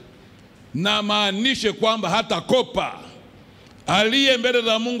yake, na maanishe kwamba hata kopa. Aliye mbele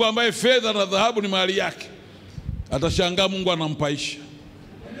za Mungu ambaye fedha na dhahabu ni mali yake, atashangaa Mungu anampaisha.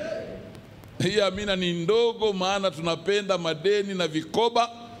 Hii amina ni ndogo, maana tunapenda madeni na vikoba,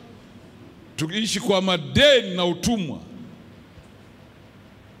 tukiishi kwa madeni na utumwa.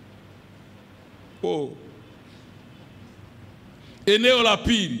 Eneo la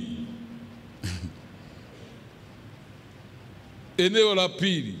pili. Eneo la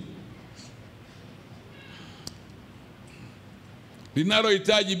pili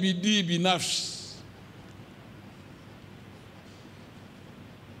linalohitaji bidii binafsi.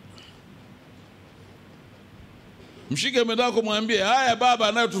 Mshike mwenzako mwambie, haya baba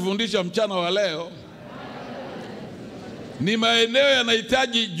anayotufundisha mchana wa leo ni maeneo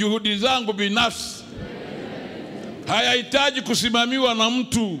yanahitaji juhudi zangu binafsi. Hayahitaji kusimamiwa na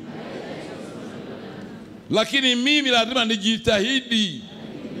mtu, lakini mimi lazima nijitahidi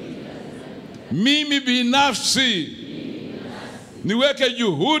mimi binafsi, niweke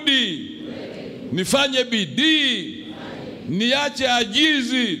juhudi, nifanye bidii, niache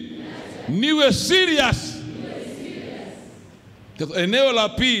ajizi, niwe serious. Eneo la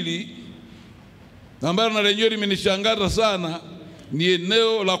pili ambalo na lenyewe limenishangaza sana ni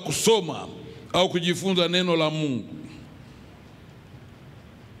eneo la kusoma au kujifunza neno la Mungu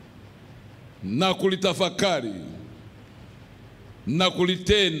na kulitafakari na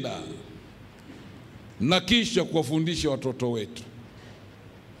kulitenda na kisha kuwafundisha watoto wetu.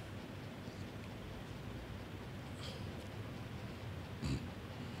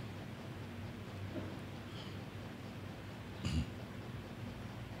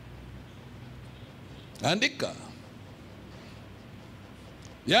 Andika.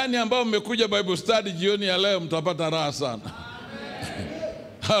 Yani ambao mmekuja Bible study jioni ya leo mtapata raha sana.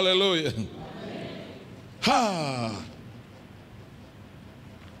 Hallelujah.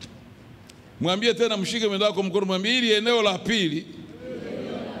 Mwambie tena, mshike mwenzako mkono, mwambie hili eneo la pili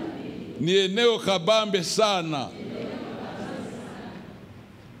ni eneo kabambe sana.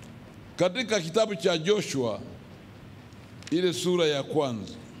 Katika kitabu cha Joshua ile sura ya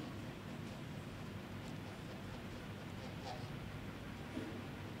kwanza,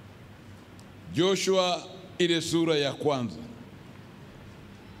 Joshua ile sura ya kwanza,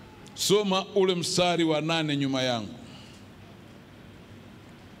 soma ule mstari wa 8 nyuma yangu.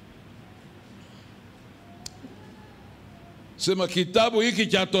 Sema, kitabu hiki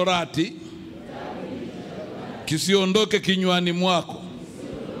cha Torati kisiondoke kinywani mwako,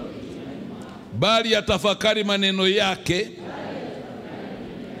 bali yatafakari maneno yake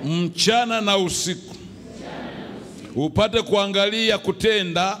mchana na usiku, upate kuangalia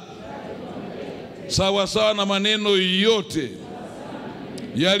kutenda sawa sawa na maneno yote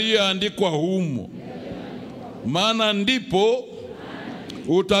yaliyoandikwa humo, maana ndipo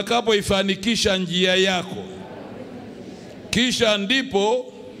utakapoifanikisha njia yako, kisha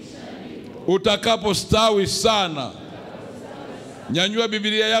ndipo utakapostawi sana. Nyanyua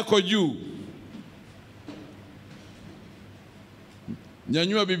Biblia yako juu.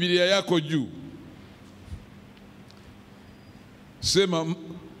 Nyanyua Biblia yako juu. Sema,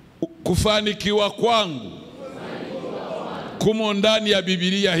 kufanikiwa kwangu kumo ndani ya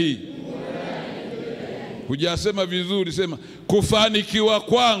Biblia hii. Hujasema vizuri, sema kufanikiwa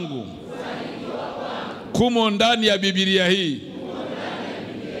kwangu kumo ndani ya Biblia hii.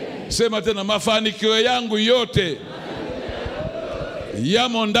 Sema tena, mafanikio yangu yote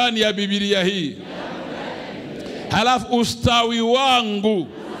yamo ndani ya Biblia hii. Halafu ustawi wangu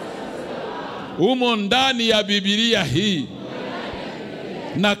umo ndani ya Biblia hii.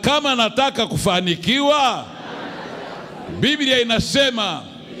 Na kama nataka kufanikiwa, Biblia inasema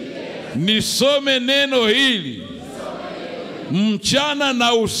nisome neno hili mchana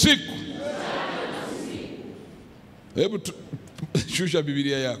na usiku. Hebu shusha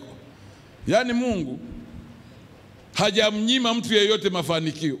Biblia yako. Yaani Mungu hajamnyima mtu yeyote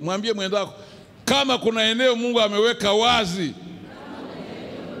mafanikio. Mwambie mwenzako, kama kuna eneo Mungu ameweka wazi,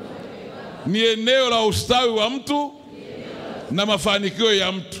 ni eneo la ustawi wa mtu na mafanikio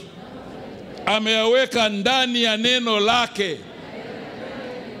ya mtu. Ameyaweka ndani ya neno lake.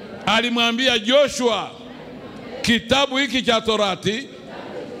 Alimwambia Joshua, kitabu hiki cha Torati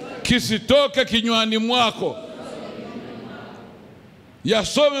kisitoke kinywani mwako.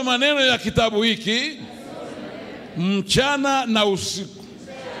 Yasome maneno ya kitabu hiki mchana na usiku.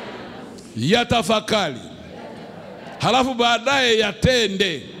 Yatafakari. Halafu baadaye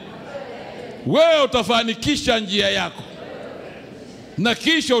yatende. Wewe utafanikisha njia yako. Na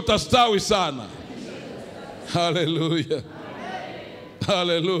kisha utastawi sana. Haleluya.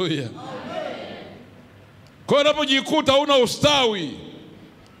 Haleluya. Kwa unapojikuta una ustawi,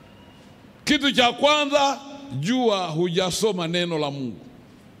 kitu cha kwanza, jua hujasoma neno la Mungu.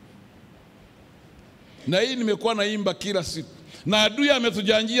 Na hii nimekuwa naimba kila siku. Na adui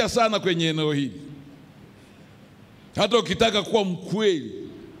ametujanjia sana kwenye eneo hili. Hata ukitaka kuwa mkweli,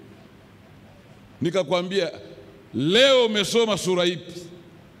 nikakwambia leo umesoma sura ipi?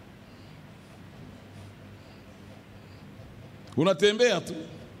 Unatembea tu.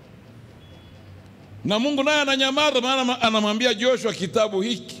 Na Mungu naye ananyamaza, maana anamwambia Joshua, kitabu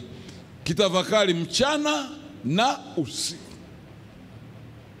hiki kitafakari mchana na usiku.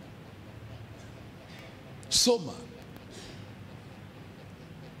 Soma.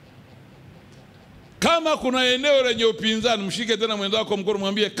 Kama kuna eneo lenye upinzani, mshike tena mwenzako mkono,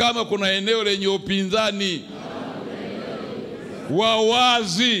 mwambie kama kuna eneo lenye upinzani wa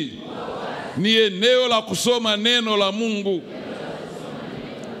wazi, ni eneo la kusoma neno la Mungu.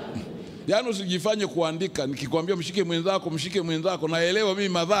 Yaani usijifanye kuandika. Nikikwambia mshike mwenzako, naelewa mimi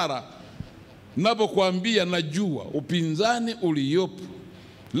madhara. Ninapokuambia najua upinzani uliopo.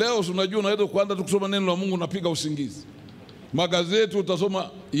 Leo unajua unaweza kuanza tu kusoma neno la Mungu unapiga usingizi. Magazeti utasoma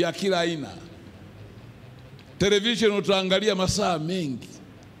ya kila aina. Television utaangalia masaa mengi.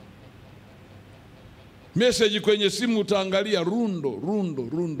 Message kwenye simu utaangalia rundo.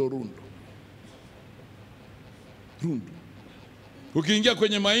 Ukiingia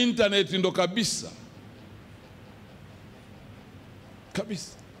kwenye internet ndo kabisa.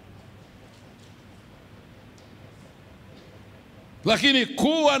 Lakini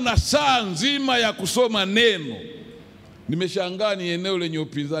kuwa na saa nzima ya kusoma neno, nimeshangaa ni eneo lenye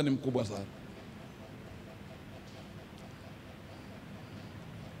upinzani mkubwa sana.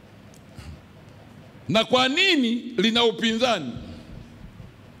 Na kwa nini lina upinzani?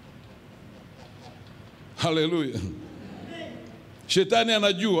 Haleluya. Shetani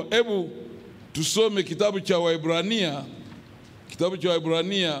anajua. Hebu tusome kitabu cha Waebrania. Kitabu cha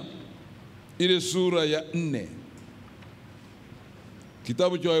Waebrania ile sura ya 4.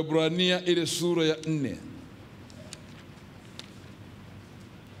 Kitabu cha Waebrania ile sura ya 4.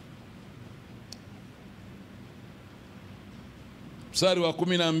 Mstari wa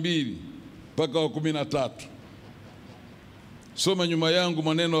 12 mpaka wa 13. Soma nyuma yangu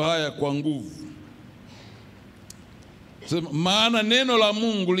maneno haya kwa nguvu. Sema, maana neno la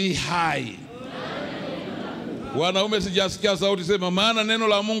Mungu li hai. Wanaume sijasikia sauti, sema maana neno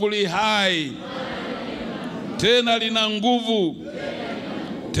la Mungu li hai. Tena lina nguvu.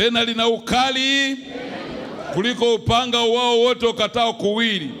 Tena lina ukali kuliko upanga wao wote ukatao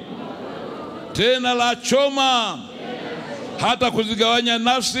kuwili. Tena la choma hata kuzigawanya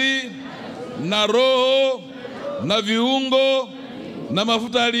nafsi na roho na viungo na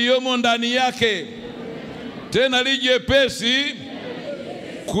mafuta yaliyomo ndani yake. Tena lijepesi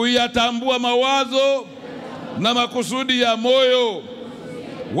kuyatambua mawazo na makusudi ya moyo,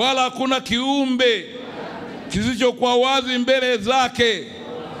 wala kuna kiumbe kisichokuwa wazi mbele zake.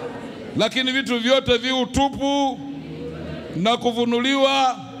 Lakini vitu vyote vi utupu na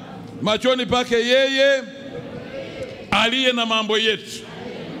kufunuliwa machoni pake yeye aliye na mambo yetu.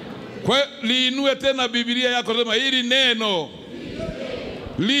 Kwa liinue tena Biblia yako, sema hili neno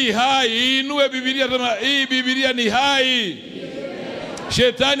li hai. Inue Biblia, sema hii Biblia ni hai.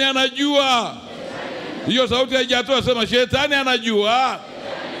 Shetani anajua. Hiyo sauti haijatoa, sema shetani anajua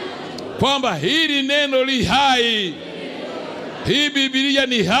kwamba hili neno li hai. Hii Biblia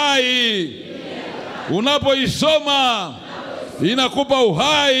ni hai. Unapoisoma inakupa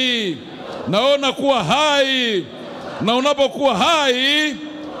uhai. Naona kuwa hai. Na unapokuwa hai,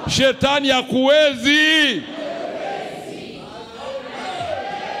 shetani hakuwezi.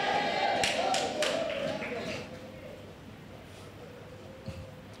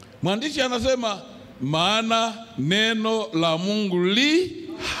 Mwandishi anasema maana neno la Mungu li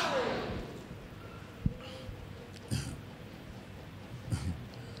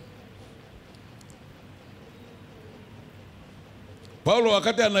Paulo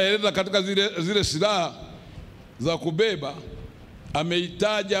wakati anaeleza katika zile silaha za kubeba,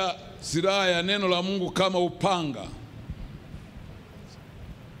 ameitaja silaha ya neno la Mungu kama upanga.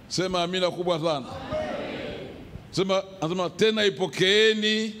 Sema amina kubwa sana. Anasema tena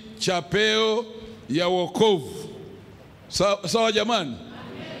ipokeeni chapeo ya wokovu. Sawa jamani?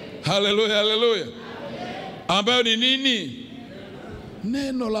 Haleluya, haleluya. Ambayo ni nini?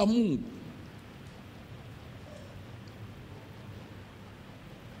 Neno la Mungu.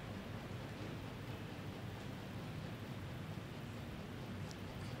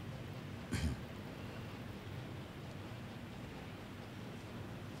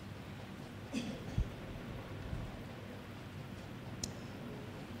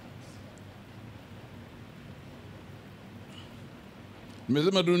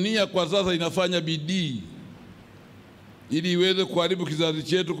 Nimesema dunia kwa sasa inafanya bidii ili iweze kuharibu kizazi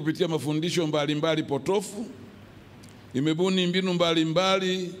chetu kupitia mafundisho mbalimbali potofu. Imebuni mbinu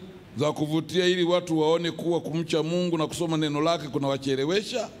mbalimbali za kuvutia ili watu waone kuwa kumcha Mungu na kusoma neno lake kuna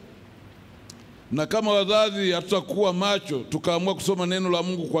wachelewesha. Na kama wazazi hatutakuwa macho, tukaamua kusoma neno la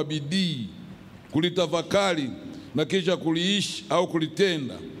Mungu kwa bidii, kulitafakari na kisha kuliishi au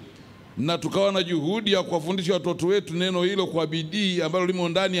kulitenda, na tukawa na juhudi ya kuwafundisha watoto wetu neno hilo kwa bidii ambalo limo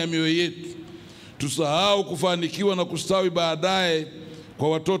ndani ya mioyo yetu, tusahau kufanikiwa na kustawi baadaye kwa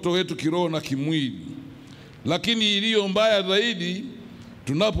watoto wetu kiroho na kimwili. Lakini iliyo mbaya zaidi,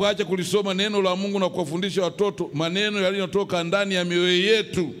 tunapoacha kulisoma neno la Mungu na kuwafundisha watoto maneno yaliyotoka ndani ya mioyo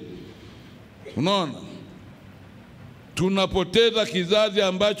yetu, unaona, tunapoteza kizazi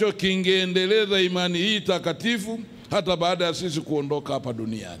ambacho kingeendeleza imani hii takatifu hata baada ya sisi kuondoka hapa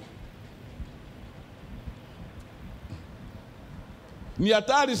duniani. Ni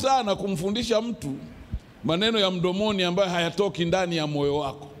hatari sana kumfundisha mtu maneno ya mdomoni ambayo hayatoki ndani ya moyo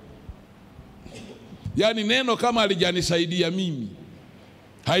wako. Yaani neno kama halijanisaidia mimi,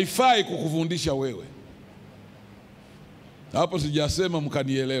 haifai kukufundisha wewe. Hapo sijasema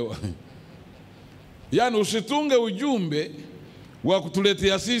mkanielewa. Yaani usitunge ujumbe wa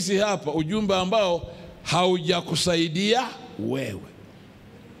kutuletea sisi hapa, ujumbe ambao haujakusaidia wewe.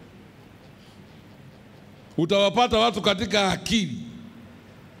 Utawapata watu katika akili,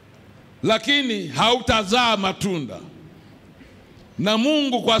 lakini hautazaa matunda. Na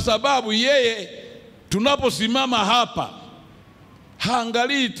Mungu, kwa sababu yeye tunaposimama hapa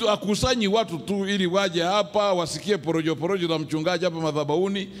haangalii tu akusanyi watu tu ili waje hapa wasikie porojo na mchungaji hapa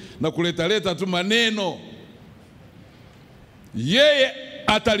madhabahuni na kuleta tu maneno. Yeye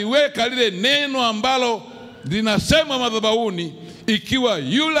ataliweka lile neno ambalo linasema madhabahuni, ikiwa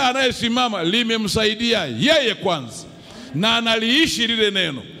yule anayesimama limemsaidia yeye kwanza, na analiishi lile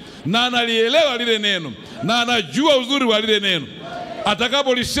neno, na analielewa lile neno, na anajua uzuri wa lile neno.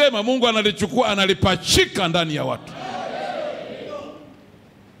 Atakapolisema, Mungu analichukua, analipachika ndani ya watu.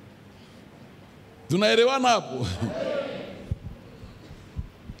 Tunaelewana hapo?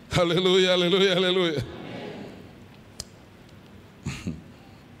 Haleluya, haleluya, haleluya.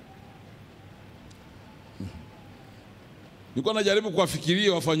 Nilikuwa najaribu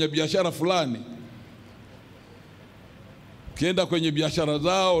kuwafikiria wafanyabiashara fulani. Kienda kwenye biashara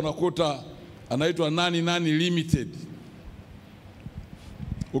zao unakuta anaitwa nani limited.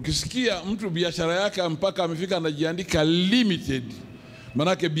 Ukisikia mtu biashara yake mpaka amefika anajiandika limited,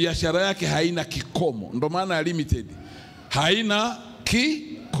 manake biashara yake haina kikomo. Ndio maana ya limited, haina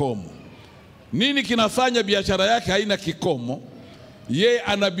kikomo. Nini kinafanya biashara yake haina kikomo? Yeye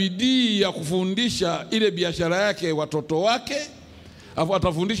ana bidii ya kufundisha ile biashara yake watoto wake, afu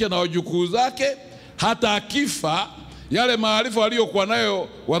atafundisha na wajukuu zake. Hata akifa, yale maarifa waliokuwa nayo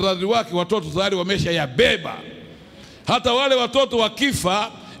wazazi wake, watoto tayari wamesha yabeba. Hata wale watoto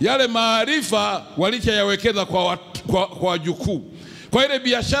wakifa, yale maarifa walicha yawekeza kwa wajukuu. Kwa ile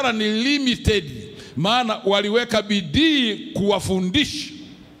biashara ni limited, maana waliweka bidii kuwafundisha,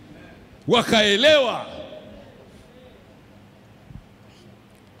 wakaelewa.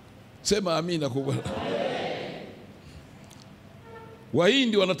 Sema amina kubwa.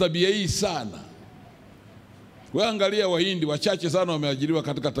 Wahindi wana tabia hii sana. Waangalia Wahindi wachache sana wameajiriwa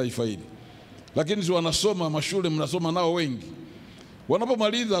katika taifa hili, lakini si wanasoma mashule, mnasoma nao wengi.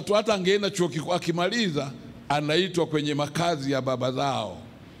 Wanapomaliza tu, hata angeenda chuo kikuu, akimaliza anaitwa kwenye makazi ya baba zao,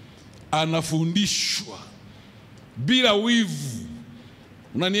 anafundishwa bila wivu.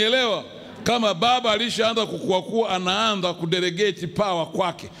 Unanielewa? Kama baba alishaanza kukua, anaanza kudelegate power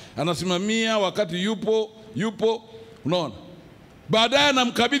kwake, anasimamia wakati yupo, unaona. Baadaye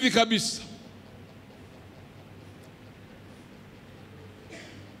anamkabidhi kabisa.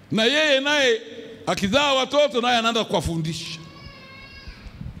 Na yeye naye akizaa watoto naye anaanza kuwafundisha.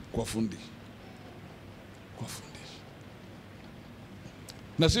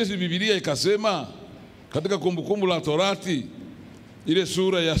 Na sisi Biblia ikasema katika Kumbukumbu la Torati ile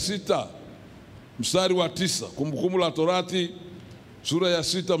sura ya 6 mstari wa 9, Kumbukumbu la Torati sura ya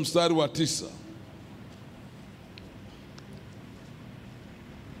 6 mstari wa 9.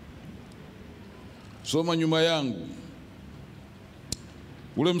 Soma nyuma yangu.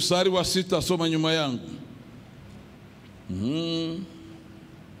 Ule mstari wa 6 soma nyuma yangu.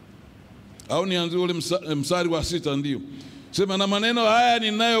 Au nianze ule mstari wa 6 ndio. Sema, na maneno haya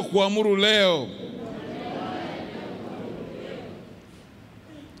ninayokuamuru leo.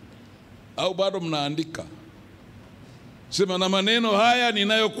 Au bado mnaandika? Sema, na maneno haya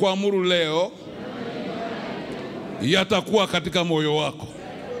ninayokuamuru leo yatakuwa katika moyo wako,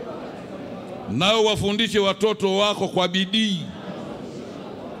 nao wafundishe watoto wako kwa bidii.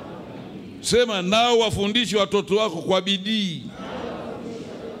 Sema, nao wafundishe watoto wako kwa bidii,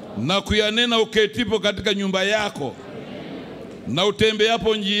 na kuyanena uketipo katika nyumba yako, na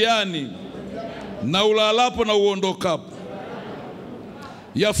utembeapo njiani, na ulalapo na uondokapo.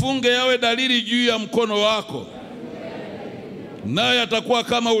 Yafunge yawe dalili juu ya mkono wako, nayo yatakuwa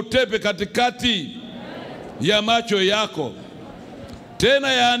kama utepe katikati ya macho yako.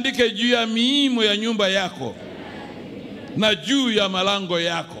 Tena yaandike juu ya miimo ya nyumba yako na juu ya malango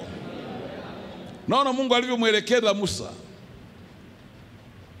yako. Naona Mungu alivyomwelekeza Musa.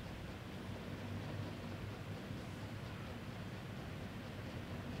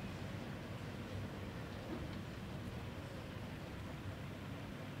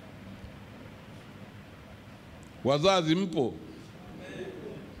 Wazazi mpo?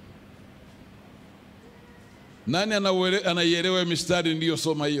 Nani anaielewa mistari ndiyo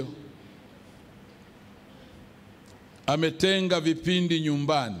soma hiyo? Ametenga vipindi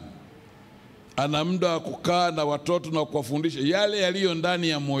nyumbani, ana muda wa kukaa na watoto na kuwafundisha yale yaliyo ndani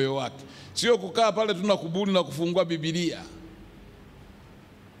ya moyo wake. Sio kukaa pale tunakubuni na kufungua Biblia.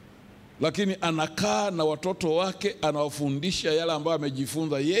 Lakini anakaa na watoto wake, anawafundisha yale ambayo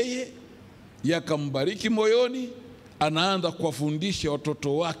amejifunza yeye, yakambariki moyoni. Anaanza kuwafundisha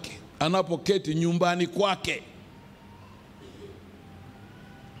watoto wake anapoketi nyumbani kwake.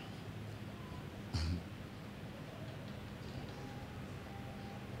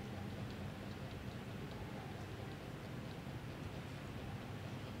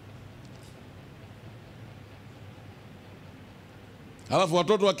 Halafu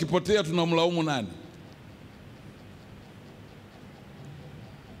watoto wakipotea tunamlaumu nani?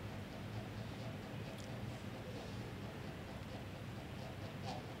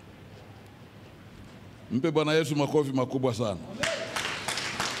 Mpe Bwana Yesu makofi makubwa sana.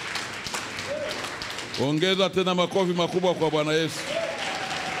 Ongeza tena makofi makubwa kwa Bwana Yesu.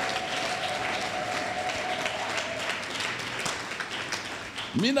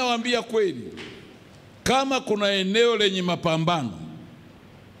 Mimi nawaambia kweli, kama kuna eneo lenye mapambano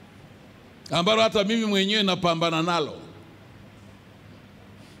ambalo hata mimi mwenyewe napambana nalo,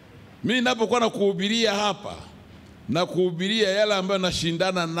 mimi ninapokuwa na kuhubiria hapa na kuhubiria yale ambayo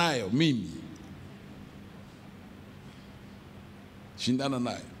nashindana nayo, mimi shindana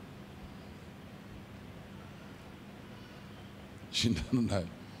nayo.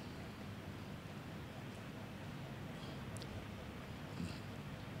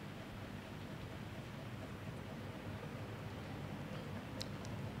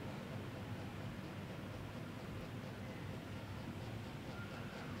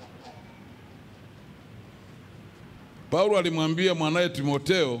 Paulo alimwambia mwanae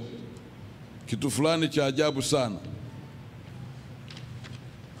Timotheo kitu fulani cha ajabu sana.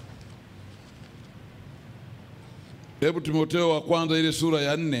 Hebu Timotheo wa kwanza ile sura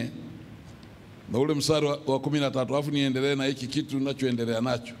ya 4 na ule mstari wa 13, alafu niendelee na hiki kitu ninachoendelea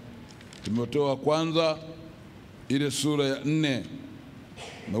nacho. Timotheo wa kwanza ile sura ya 4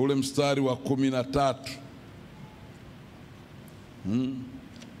 na ule mstari wa 13.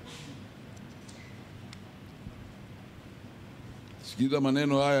 Sikiza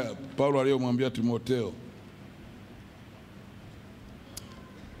maneno haya Paulo aliyomwambia Timotheo.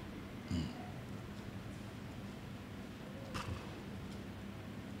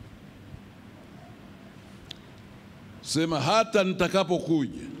 Sema, hata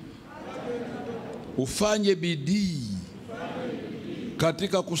nitakapokuja ufanye bidii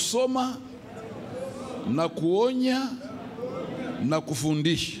katika kusoma na kuonya na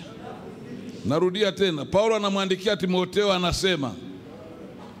kufundisha. Narudia tena, Paulo anamwandikia Timotheo, anasema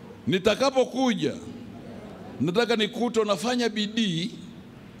nitakapokuja nataka nikute unafanya bidii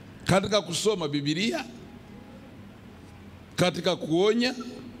katika kusoma Biblia, katika kuonya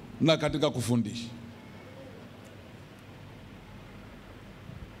na katika kufundisha.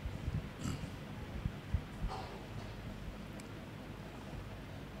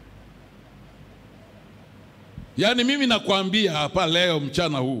 Yaani mimi nakwambia hapa leo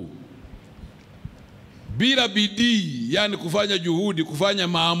mchana huu, bila bidii, yani kufanya juhudi, kufanya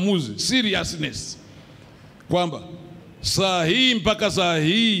maamuzi, seriousness, kwamba saa hii mpaka saa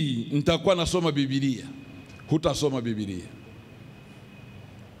hii nitakuwa nasoma Biblia, hutasoma Biblia.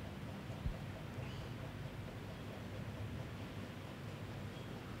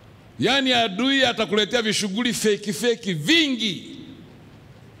 Yani adui atakuletea vishughuli feki vingi,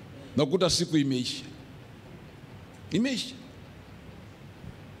 na kukuta siku imeisha.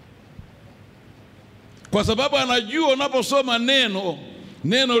 Kwa sababu anajua unaposoma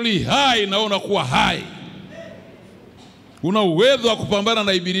neno li hai na unakuwa hai. Una uwezo wa kupambana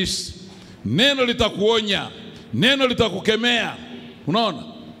na ibilisi. Neno litakuonya, neno litakukemea. Unaona?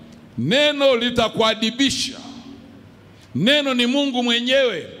 Neno litakuadibisha. Neno ni Mungu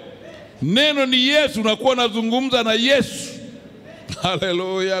mwenyewe. Neno ni Yesu, unakuwa unazungumza na Yesu.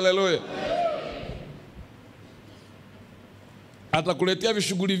 Haleluya, haleluya. Atakuletea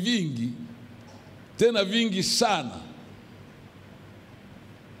vishughuli vingi, tena vingi sana.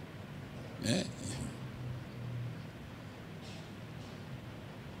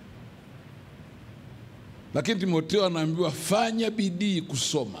 Lakini Timotheo anaambiwa fanya bidii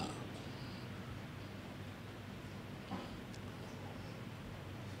kusoma.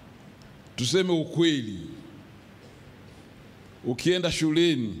 Tuseme ukweli, ukienda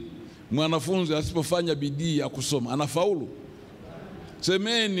shuleni mwanafunzi asipofanya bidii ya kusoma anafaulu?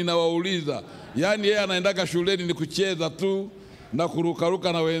 Semeni na wauliza, yani yeye anaendaka shuleni ni kucheza tu na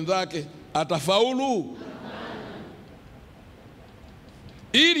kurukaruka na wenzake, atafaulu?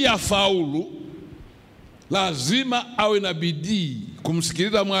 Ili afaulu lazima awe na bidii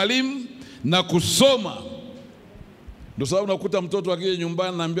kumsikiliza mwalimu na kusoma. Ndio sababu nakuta mtoto akija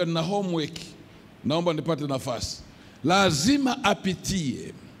nyumbani anaambia nina homework, naomba nipate nafasi. Lazima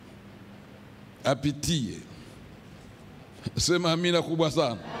apitie. Sema amina kubwa sana.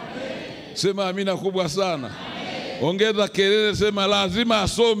 Amen. Sema amina kubwa sana. Amen. Ongeza kelele, sema lazima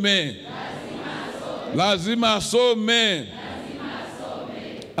asome. Lazima asome.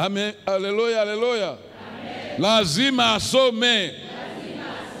 Amen. Haleluya, haleluya. Lazima asome.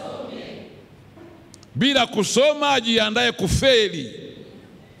 Bila kusoma ajiandae kufeli.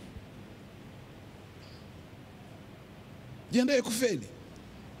 Jiandae kufeli.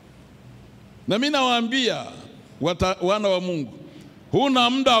 Na mimi nawaambia wana wa Mungu, huna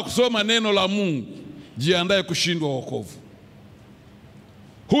muda wa kusoma neno la Mungu, jiandae kushindwa wokovu.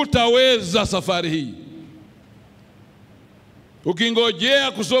 Hutaweza safari hii.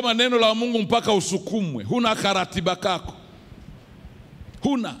 Ukingojea kusoma neno la Mungu mpaka usukumwe, huna karatiba kako.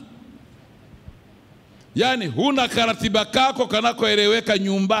 Yani huna karatiba kako kanakoeleweka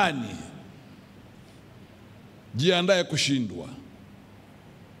nyumbani. Jiandae kushindwa.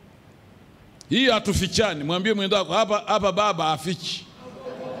 Hii hatufichani. Mwambie mwenzako hapa baba afichi.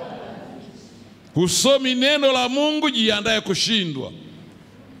 Husomi neno la Mungu, jiandae kushindwa.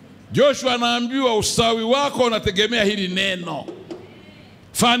 Joshua anaambiwa ustawi wako unategemea hili neno.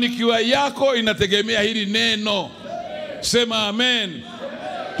 Fanikiwa yako inategemea hili neno. Sema amen.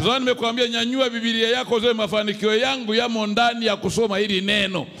 Sasa nimekuambia nyanyua Biblia yako, sema mafanikio yangu yamo ndani ya kusoma hili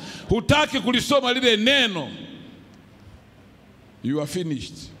neno. Hutaki kulisoma lile neno, you are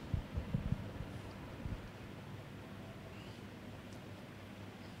finished.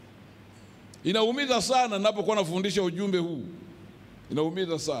 Inaumiza sana ninapokuwa nafundisha ujumbe huu.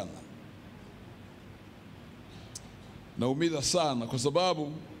 Inaumiza sana. Naumiza sana kwa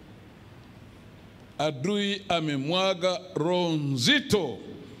sababu adui amemwaga roho nzito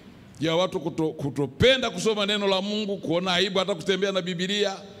ya watu kutopenda kusoma neno la Mungu, kuona aibu hata kutembea na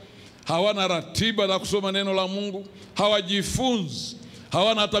Biblia. Hawana ratiba za kusoma neno la Mungu, hawajifunzi,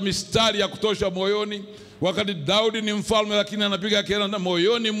 hawana hata mistari ya kutosha moyoni. Wakati Daudi ni mfalme, lakini anapiga kelele,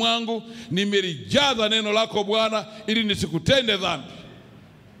 moyoni mwangu nimelijaza neno lako Bwana, ili nisikutende dhambi.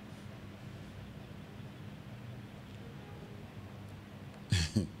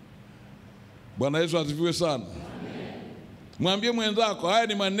 Bwana Yesu asifiwe sana. Amen. Mwambie mwenzako haya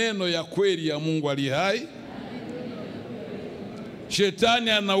ni maneno ya kweli ya Mungu aliye hai. Amen. Shetani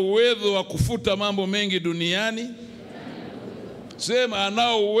ana uwezo wa kufuta mambo mengi duniani. Sema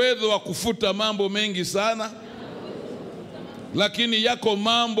anao uwezo wa kufuta mambo mengi sana. Lakini yako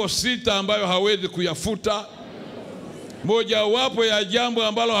mambo 6 ambayo hawezi kuyafuta. Moja wapo ya jambo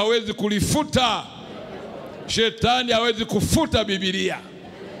ambalo hawezi kulifuta, Shetani hawezi kufuta Biblia.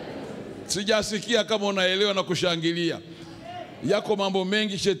 Sijasikia kama unaelewa na kushangilia. Yako mambo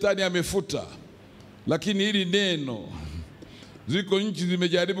mengi shetani amefuta, lakini hili neno, ziko nchi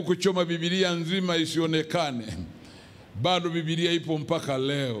zimejaribu kuchoma Biblia nzima isionekane, bado Biblia ipo mpaka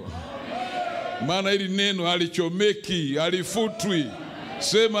leo. Maana hili neno halichomeki, halifutwi.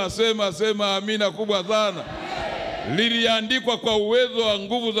 Sema amina kubwa sana. Liliandikwa kwa uwezo wa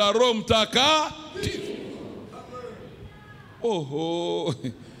nguvu za Roho Mtakatifu. Oho,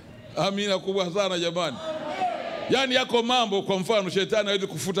 amina kubwa sana jamani. Yani yako mambo, kwa mfano shetani hawezi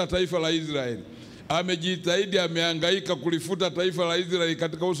kufuta taifa la Israeli. Amejitahidi, amehangaika kulifuta taifa la Israeli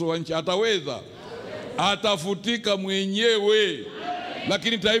katika uso wa nchi. Ataweza? Atafutika mwenyewe.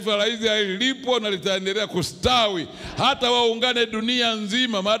 Lakini taifa la Israeli lipo na litaendelea kustawi hata waungane dunia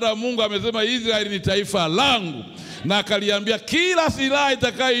nzima, maana Mungu amesema Israeli ni taifa langu, na akaliambia kila silaha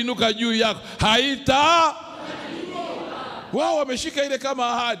itakayoinuka juu yako haita. Wao wameshika ile kama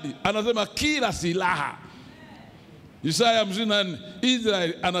ahadi, anasema kila silaha. Isaya 54,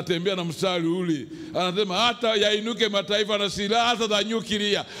 Israeli anatembea na mstari ule, anasema hata yainuke mataifa na silaha hata za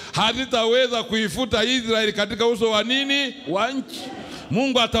nyuklia hazitaweza kuifuta Israeli katika uso wa nini? Wa nchi.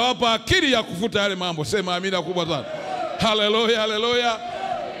 Mungu atawapa akili ya kufuta yale mambo. Sema amina kubwa sana. Haleluya, haleluya.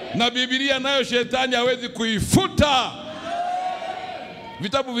 Na Biblia nayo shetani hawezi kuifuta.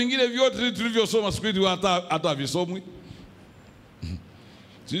 Vitabu vingine vyote tulivyosoma siku hizi hata visomwi.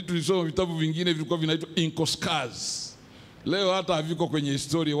 Sisi tulisoma vitabu vingine vilikuwa vinaitwa inkoskaz. Leo hata haviko kwenye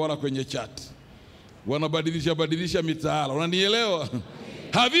historia wala kwenye chat. Wanabadilisha mitaala. Unanielewa?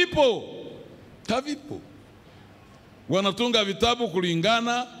 Havipo. Wanatunga vitabu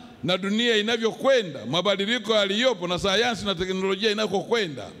kulingana na dunia inavyokwenda, mabadiliko yaliyopo na sayansi na teknolojia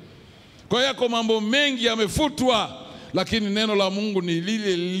inakokwenda. Kwa hiyo yako mambo mengi yamefutwa, lakini neno la Mungu ni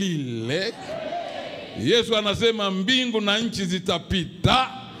lile lile. Yesu anasema mbingu na nchi zitapita,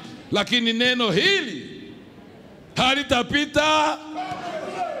 lakini neno hili halitapita.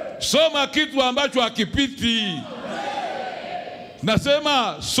 Soma kitu ambacho hakipiti.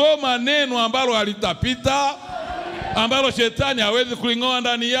 Nasema soma neno ambalo halitapita, ambalo shetani hawezi kuling'oa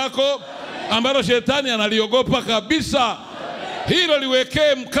ndani yako, ambalo shetani analiogopa kabisa. Hilo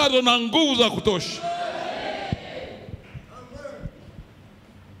liwekee mkazo na nguvu za kutosha.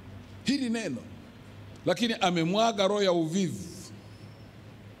 Hili neno. Lakini amemwaga roho ya uvivu.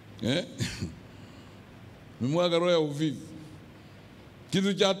 Amemwaga roho ya uvivu.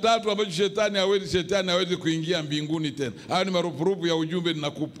 Kitu cha tatu ambacho shetani hawezi kuingia mbinguni tena. Hayo ni marupurupu ya ujumbe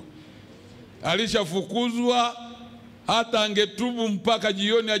ninakupa. Alishafukuzwa, hata angetubu mpaka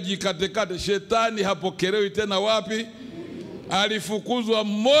jioni ajikatekate, shetani hapokelewi tena wapi? Alifukuzwa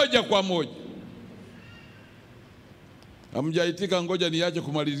moja kwa moja. Hamjaitika, ngoja niache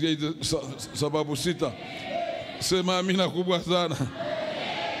kumalizia hizo sababu 6. Sema amina kubwa sana.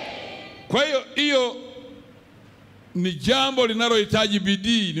 Kwa hiyo ni jambo linalohitaji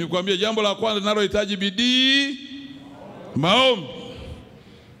bidii. Nimekwambia jambo la kwanza linalohitaji bidii, maombi.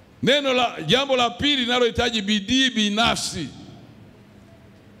 Jambo la pili linalohitaji bidii binafsi.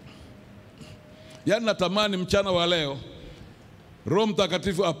 Yaani natamani mchana wa leo Roho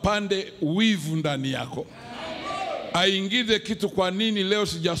Mtakatifu apande wivu ndani yako. Aingize kitu, kwa nini leo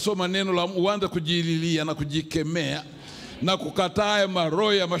sijasoma neno la Mungu? Uanze kujililia na kujikemea na kukataa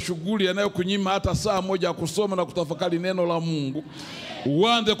maroho ya mashughuli yanayokunyima hata saa moja ya kusoma na kutafakari neno la Mungu.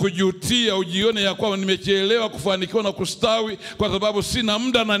 Uanze kujutia, ujione ya kwamba nimechelewa kufanikiwa na kustawi kwa sababu sina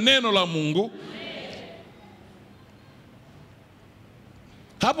muda na neno la Mungu.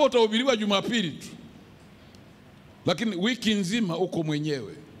 Hapo utahubiriwa Jumapili tu, lakini wiki nzima uko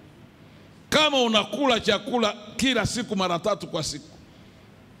mwenyewe. Kama unakula chakula kila siku mara 3 kwa siku,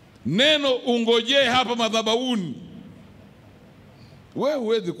 neno ungojee hapa madhabahuni, wewe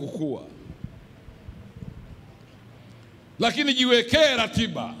huwezi kukua. Lakini jiwekee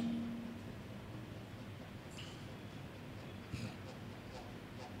ratiba.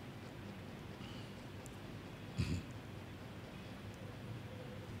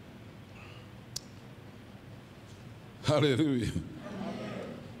 Haleluya.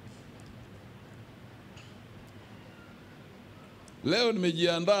 Leo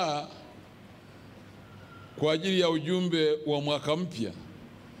nimejiandaa kwa ajili ya ujumbe wa mwaka mpya.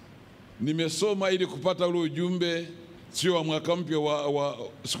 Nimesoma ili kupata ule ujumbe, sio wa mwaka mpya wa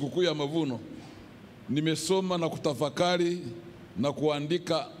sikukuu ya mavuno. Nimesoma na kutafakari na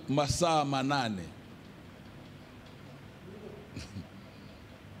kuandika masaa 8.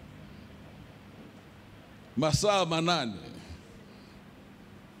 Masaa 8.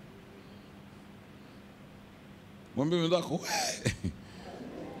 Mwambie mwenzako,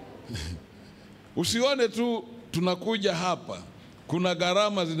 usione tu tunakuja hapa, kuna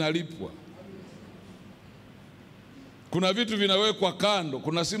gharama zinalipwa. Kuna vitu vinawekwa kando,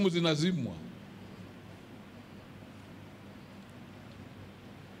 kuna simu zinazimwa.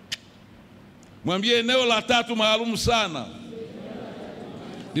 Mwambie eneo la tatu maalum sana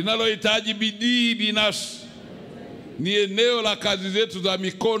linalohitaji bidii binafsi ni eneo la kazi zetu za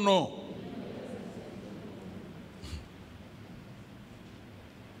mikono.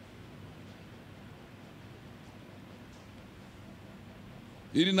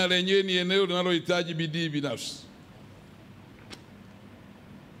 Ili na lenyewe ni eneo linalohitaji bidii binafsi.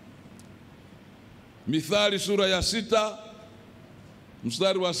 Mithali sura ya 6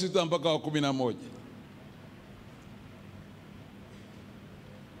 mstari wa 6 mpaka wa 11.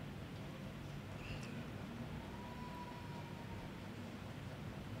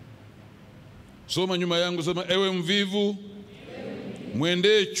 Soma nyuma yangu, sema: ewe mvivu,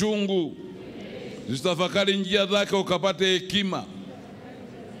 mwendee chungu, zitafakari njia zake ukapate hekima.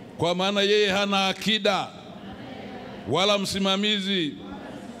 Kwa maana yeye hana akida wala msimamizi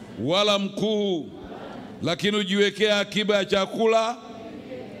wala mkuu, lakini hujiwekea akiba ya chakula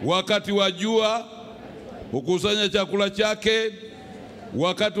wakati wa jua, hukusanya chakula chake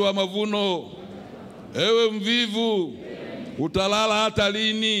wakati wa mavuno. Ewe mvivu, utalala hata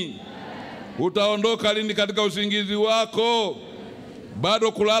lini? Utaondoka lini katika usingizi wako?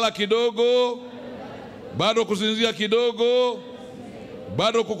 Bado kulala kidogo, bado kusinzia kidogo,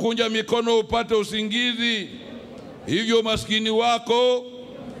 bado kukunja mikono upate usingizi. Hivyo maskini wako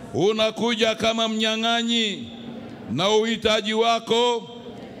unakuja kama mnyang'anyi, na uhitaji wako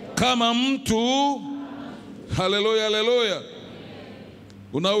kama mtu. Haleluya, haleluya.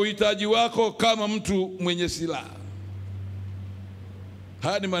 Una uhitaji wako kama mtu mwenye silaha.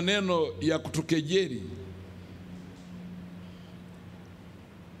 Haya ni maneno ya kutukejeli.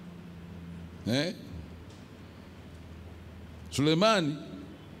 Sulemani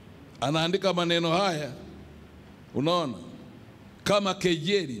anaandika maneno haya, unaona, kama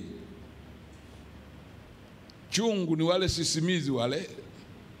kejeli. Chungu ni wale sisimizi wale.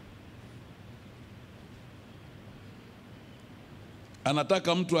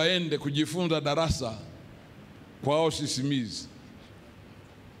 Anataka mtu aende kujifunza darasa kwa hao sisimizi.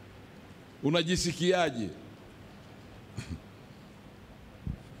 Unajisikiaje?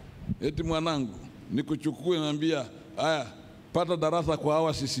 Eti mwanangu, nikuchukue naambia, haya, pata darasa kwa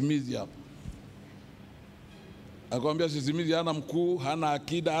hawa sisimizi hapa. Akwambia sisimizi hana mkuu, hana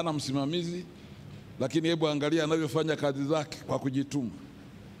akida, hana msimamizi, lakini hebu angalia anavyofanya kazi zake kwa kujituma.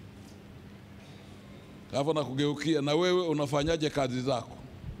 Hapo na kugeukia, na wewe unafanyaje kazi zako?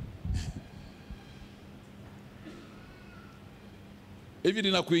 Hivi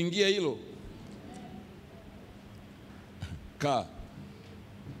linakuingia hilo?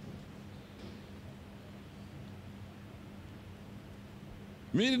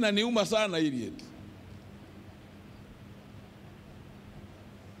 Mimi linaniuma sana hili eti.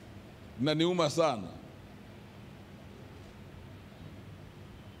 Linaniuma sana.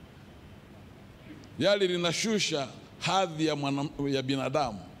 Yali linashusha hadhi ya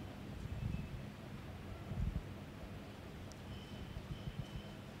binadamu.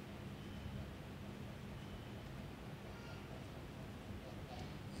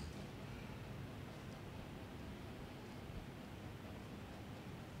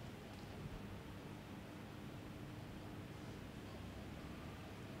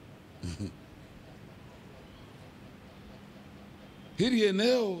 Hili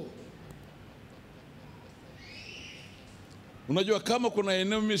eneo, unajua kama kuna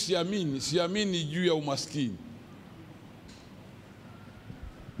eneo mimi siamini juu ya umaskini.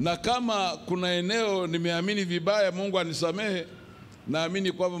 Na kama kuna eneo nimeamini vibaya, Mungu anisamehe,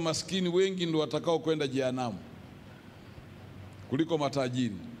 naamini kwamba maskini wengi ndio watakao kwenda jehanamu kuliko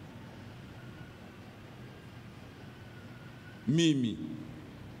matajiri. Mimi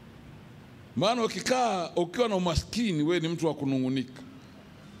maana ukiwa na umaskini, wewe ni mtu wa kunungunika,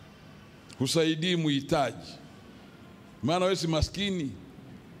 husaidii muhitaji. Maana wewe si maskini.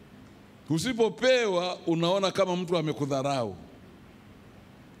 Usipopewa unaona kama mtu amekudharau.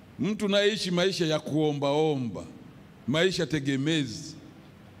 Mtu naishi maisha ya kuomba, maisha tegemezi.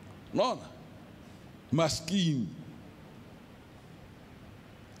 Unaona? Maskini.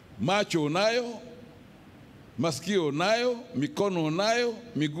 Macho unayo, masikio unayo, mikono unayo,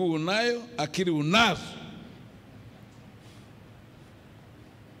 miguu unayo, akili unazo.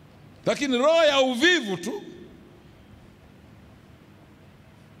 Lakini roho ya uvivu tu.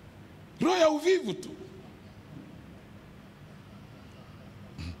 Roho ya uvivu tu.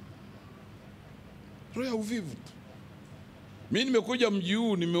 Roho ya uvivu tu. Mimi nimekuja mji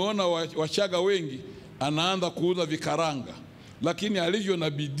huu, nimeona Wachaga wengi anaanza kuuza vikaranga, lakini alivyo na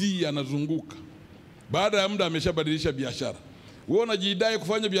bidii anazunguka. Baada ya muda ameshabadilisha biashara. Wewe unajidai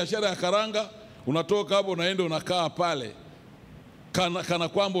kufanya biashara ya karanga, unatoka hapo unaenda unakaa pale kana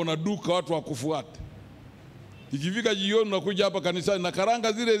kwamba unaduka watu wakufuate. Ikifika jioni unakuja hapa kanisani na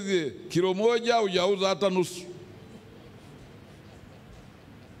karanga zile zile, kilo moja hujauza hata nusu.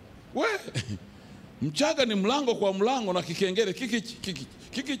 We, Mchaga ni mlango kwa mlango na kikengele kikichi.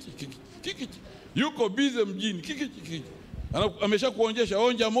 Yuko bize mjini kikichi. Amesha kuonjesha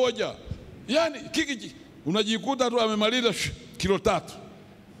onja moja. Yani kikichi. Unajikuta tu amemaliza kilo 3.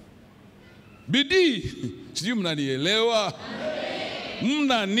 Bidii. Sijui mnanielewa?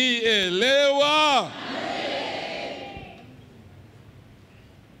 Mnanielewa?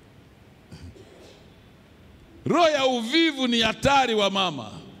 Roho ya uvivu ni hatari wa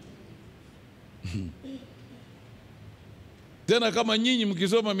mama. Tena kama nyinyi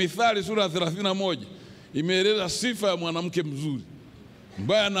mkisoma Mithali sura 31, imeeleza sifa ya mwanamke mzuri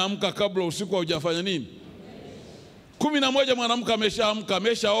ambaye anaamka kabla usiku haujafanya nini. 11 mwanamke ameshaamka,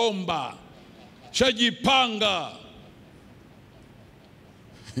 ameshaomba, shajipanga.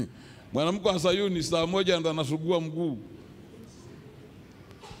 Mwanamke wa Sayuni saa 1 ndo anasugua mguu.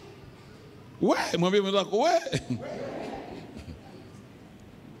 We, mwambie mwenzako we.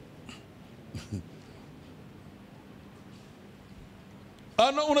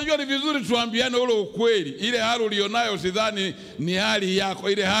 Unajua ni vizuri tuambiane ule ukweli. Ile hali ulionayo sidhani ni hali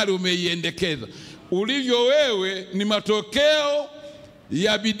yako, ile hali umeiendekeza. Ulivyo wewe ni matokeo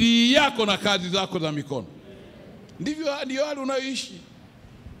ya bidii yako na kazi zako za mikono. Ndio hali unayoishi.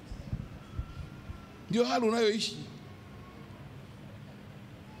 Ndio hali unayoishi.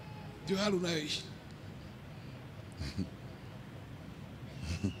 Ndio hali unayoishi.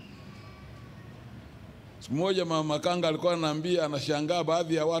 Siku moja mama Kanga alikuwa ananiambia, anashangaa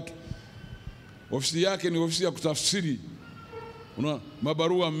baadhi ya watu ofisi yake ni ofisi ya kutafsiri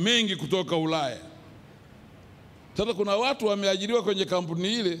mabarua mengi kutoka Ulaya. Sasa kuna watu wameajiriwa kwenye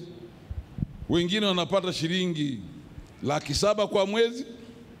kampuni ile, wengine wanapata shilingi 700,000 kwa mwezi,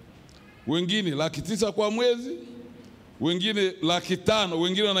 wengine 900,000 kwa mwezi, wengine 500,000,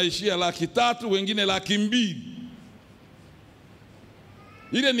 wengine wanaishia 300,000, wengine 200,000.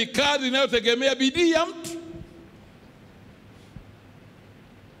 Ile ni kazi inayotegemea bidii ya mtu.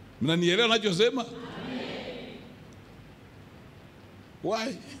 Mnanielewa ninachosema?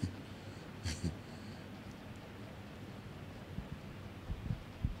 Why?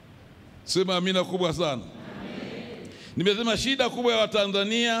 Sema amina kubwa sana. Nimesema shida kubwa ya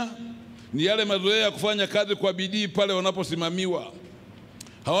Watanzania ni yale mazoea ya kufanya kazi kwa bidii pale wanaposimamiwa.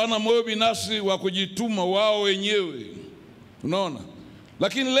 Hawana moyo binafsi wa kujituma wao wenyewe. Unaona?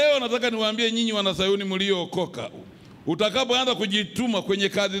 Lakini leo nataka niwaambie nyinyi wana Sayuni mliokoka, utakapoanza kujituma kwenye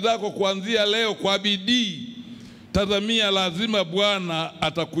kazi zako kuanzia leo kwa bidii, tazamia lazima Bwana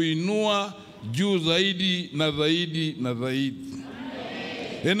atakuinua juu zaidi na zaidi na zaidi.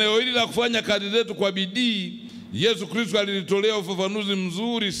 Eneo hili la kufanya kazi zetu kwa bidii, Yesu Kristo alilitolea ufafanuzi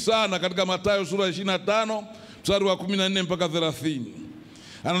mzuri sana katika Mathayo sura 25 mstari wa 14 mpaka 30.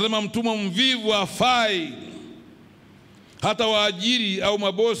 Anasema mtumwa mvivu hafai. Hata waajiri au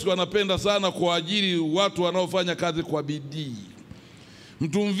mabosi wanapenda sana kuajiri watu wanaofanya kazi kwa bidii.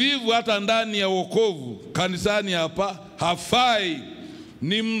 Mtu mvivu hata ndani ya wokovu, kanisani hapa, hafai.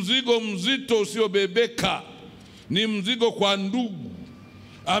 Ni mzigo mzito usiobebeka. Ni mzigo kwa ndugu.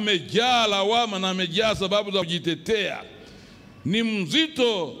 Amejaa lawama na amejaa sababu za kujitetea. Ni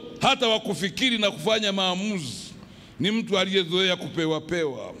mzito hata wa kufikiri na kufanya maamuzi. Ni mtu aliyezoea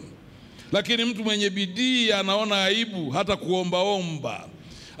kupewa. Lakini mtu mwenye bidii anaona aibu hata kuombaomba.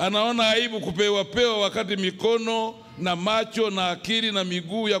 Anaona aibu kupewa wakati mikono na macho na akili na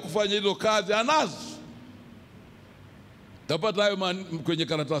miguu ya kufanya hizo kazi anazo. Tapata hayo kwenye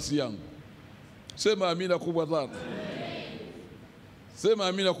karatasi yangu. Sema amina kubwa sana. Sema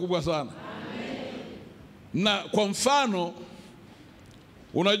amina kubwa sana. Na kwa mfano,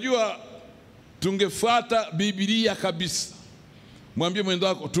 unajua tungefuata Biblia kabisa. Mwambie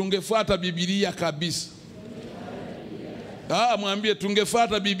mwenzako tungefuata Biblia kabisa. Mwambie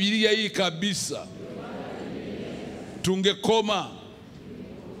tungefuata Biblia hii kabisa, tungekoma.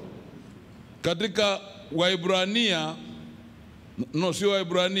 Katika Waebrania, sio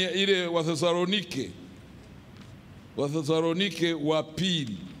Waebrania, ile Wathesalonike wa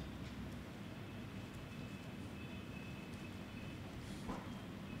pili.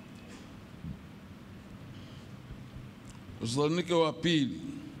 Wathesalonike wa pili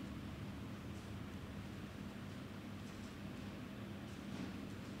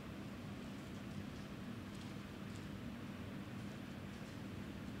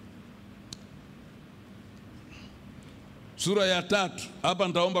sura ya 3. Hapa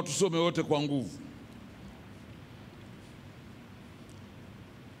nitaomba tusome wote kwa nguvu.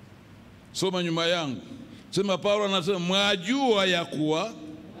 Soma nyuma yangu. Sema Paulo anasema mwajua ya kuwa,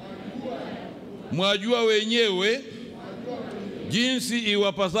 mwajua wenyewe jinsi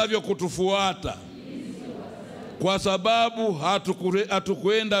iwapasavyo kutufuata, kwa sababu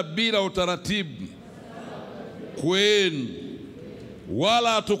hatukwenda bila utaratibu kwenu,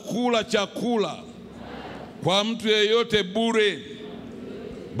 wala hatukula chakula kwa mtu yeyote bure,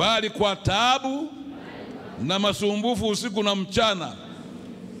 bali kwa taabu na masumbufu usiku na mchana,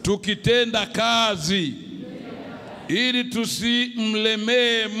 tukitenda kazi, ili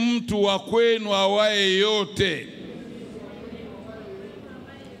tusimlemee mtu wa kwenu awaye yote.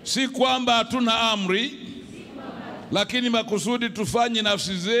 Si kwamba hatuna amri, lakini makusudi tufanye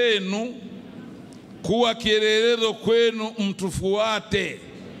nafsi zenu kuwa kielelezo kwenu, mtufuate.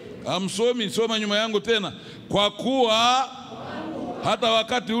 Amsomi, soma nyuma yangu tena. Kwa kuwa hata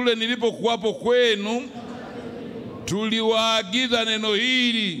wakati ule nilipokuwapo kwenu, tuliwaagiza neno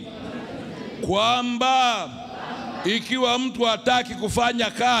hili, kwamba ikiwa mtu hataki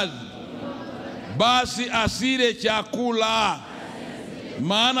kufanya kazi, basi asile chakula.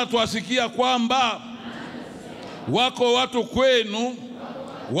 Maana twasikia kwamba wako watu kwenu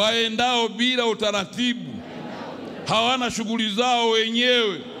waendao bila utaratibu, hawana shughuli zao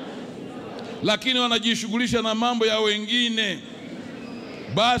wenyewe, lakini wanajishughulisha na mambo ya wengine.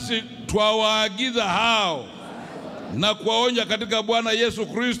 Basi twawaagiza hao na kuwaonya katika Bwana Yesu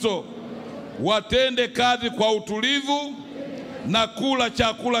Kristo, watende kazi kwa utulivu na kula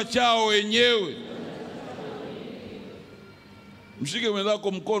chakula chao wenyewe. Mshike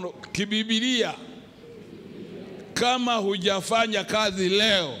mwenzako mkono. Kibibilia, kama hujafanya kazi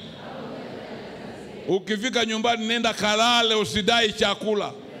leo, ukifika nyumbani nenda kalale, usidai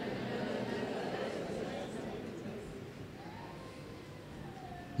chakula.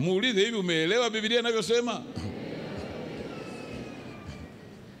 Muulize, hivi umeelewa Biblia inavyosema?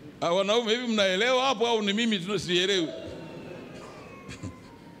 Wanaume, hivi mnaelewa hapo au ni mimi tunasielewi?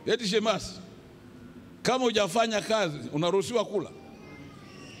 Eti shemasi, kama hujafanya kazi unaruhusiwa kula?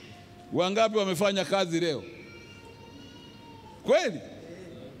 Wangapi wamefanya kazi leo? Kweli?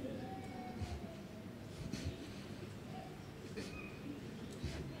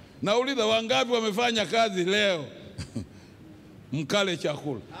 Nauliza, wangapi wamefanya kazi leo? Mkale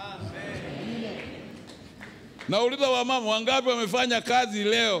chakula. Nauliza wamama, wangapi wamefanya kazi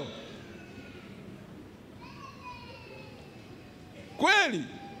leo? Kweli?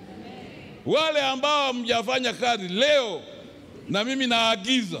 Wale ambao hamjafanya kazi leo, na mimi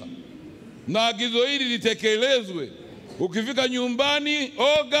naagizo hili litekelezwe. Ukifika nyumbani,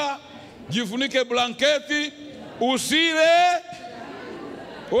 oga, jifunike blanketi, usile,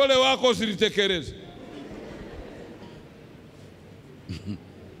 ole wako usilitekeleze.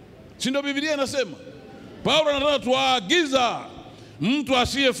 Si ndio Biblia inasema? Paulo anataka tuwaagiza mtu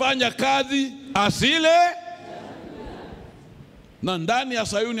asiyefanya kazi asile. Na ndani ya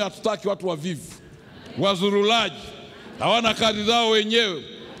Sayuni hatutaki watu wavivu, wazurulaji, hawana kazi zao wenyewe,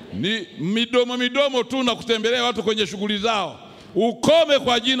 ni midomo tu na kutembelea watu kwenye shughuli zao. Ukome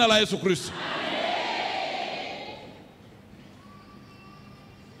kwa jina la Yesu Kristo.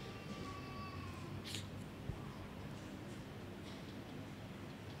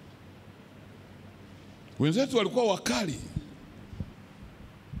 Wenzetu walikuwa wakali.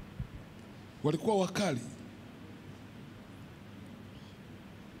 Walikuwa wakali.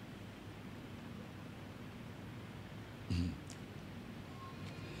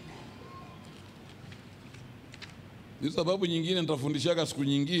 Ni sababu nyingine nitafundishaga siku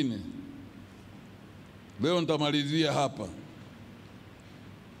nyingine. Leo nitamalizia hapa.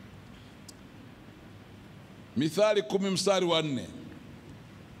 Mithali 10 mstari wa 4.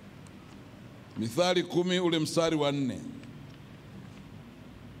 Mithali 10 ule mstari wa 4.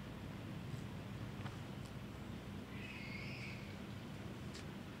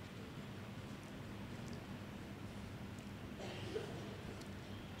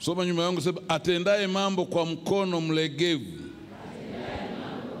 Soma nyuma yangu, sema atendaye mambo kwa mkono mlegevu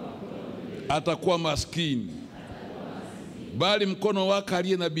atakuwa maskini, bali mkono wake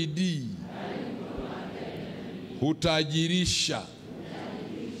aliye na bidii hutajirisha.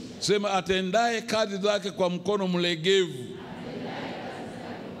 Sema atendaye kazi zake kwa mkono mlegevu,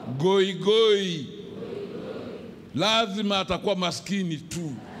 goigoi, lazima atakuwa maskini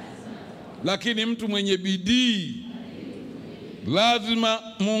tu, lakini mtu mwenye bidii lazima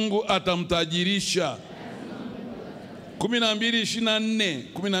Mungu atamtajirisha.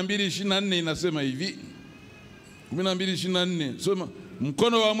 12:24 inasema hivi. 12:24 sema,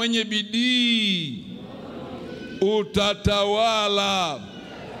 mkono wa mwenye bidii utatawala,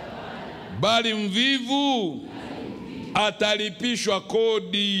 bali mvivu atalipishwa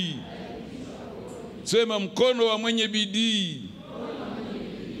kodi. Sema mkono wa mwenye bidii.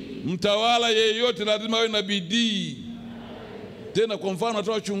 Mtawala yeyote lazima awe na bidii. Tena kwa mfano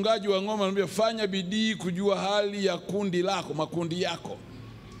hata wachungaji wa ng'ombe wanambia fanya bidii kujua hali ya kundi lako, makundi yako.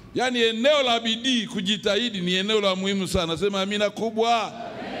 Yaani eneo la bidii, kujitahidi ni eneo la muhimu sana. Sema amina kubwa.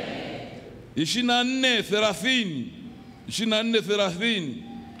 24:30. 24:30.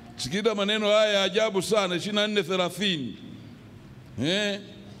 Sikiliza maneno haya ya ajabu sana. 24:30.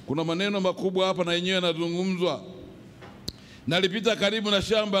 Kuna maneno makubwa hapa na yenyewe yanazungumzwa. Nalipita karibu na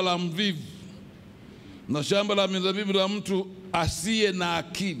shamba la mvivu na shamba la mizabibu la mtu asiye na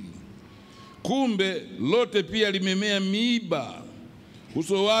akili. Kumbe lote pia limemea miiba.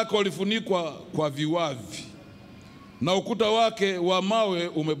 Uso wake ulifunikwa kwa viwavi na ukuta wake wa mawe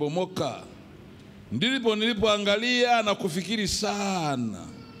umebomoka. Nilipoangalia na kufikiri sana,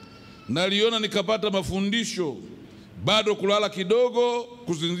 naliona nikapata mafundisho. Bado kulala kidogo,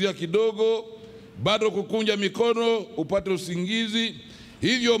 kusinzia kidogo, bado kukunja mikono upate usingizi.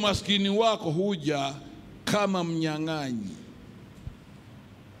 Hivyo maskini wako huja kama mnyang'anyi.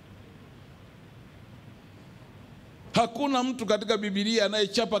 Hakuna mtu katika Biblia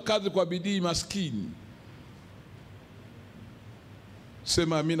anayechapa kazi kwa bidii maskini.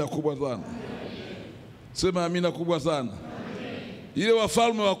 Sema amina kubwa sana. Sema amina kubwa sana. Ile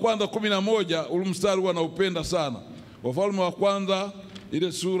Wafalme wa kwanza 11 ule mstari huwa naupenda sana. Wafalme wa kwanza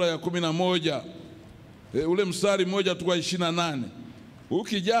ile sura ya 11 ule mstari mmoja tu wa 28. Huyu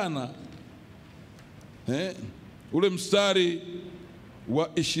kijana ule mstari wa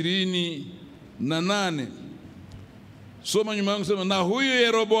 28. Soma nyuma yangu, sema na huyu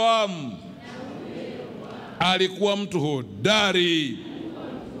Yeroboamu alikuwa mtu hodari,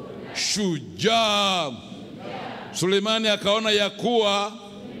 shujaa. Sulemani akaona ya kuwa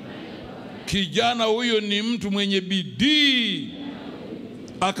kijana huyo ni mtu mwenye bidii,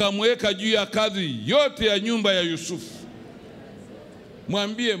 akamweka juu ya kazi yote ya nyumba ya Yusufu.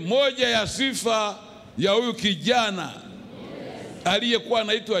 Mwambie moja ya sifa ya huyu kijana aliyekuwa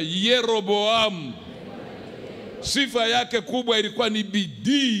anaitwa Yeroboamu, sifa yake kubwa ilikuwa ni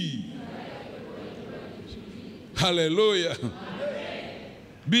bidii. Haleluya.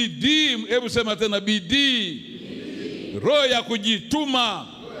 Bidii, hebu sema tena bidii. Roho ya kujituma.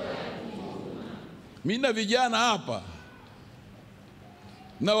 Mina vijana hapa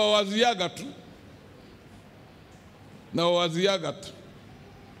na wawaziaga tu.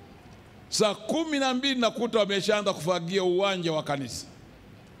 Saa 12 nakuta wameshaanza kufagia uwanja wa kanisa.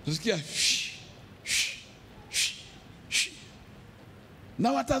 Tusikia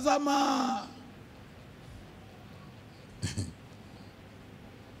na watazama.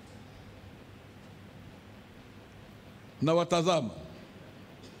 Na watazama.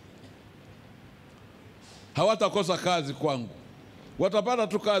 Hawatakosa kazi kwangu. Watapata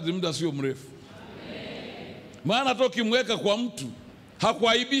tu kazi muda sio mrefu. Maana tokimweka kwa mtu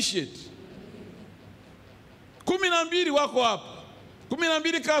hakuaibishi. 12 wako hapa.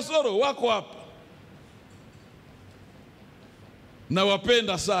 12 kasoro wako hapa. Na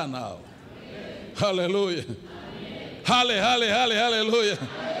wapenda sana hao. Haleluya. Haleluya.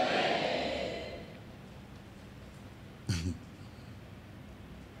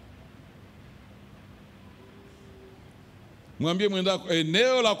 Mwambie mwenzako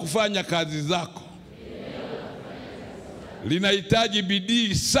eneo la kufanya kazi zako linahitaji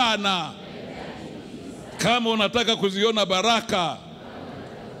bidii sana. Kama unataka kuziona baraka,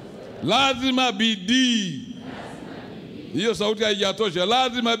 lazima bidii. Hiyo sauti haijatosha.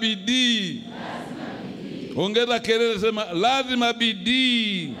 Lazima bidii. Ongeza kelele, sema lazima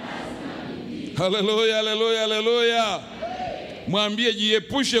bidii. Haleluya. Mwambie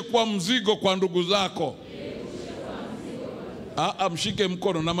jiepushe kwa mzigo kwa ndugu zako. Mshike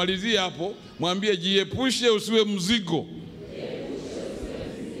mkono, namalizia hapo. Mwambie jiepushe usiwe mzigo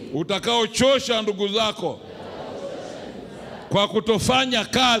utakaochosha ndugu zako kwa kutofanya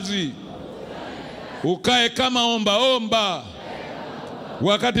kazi. Ukae kama omba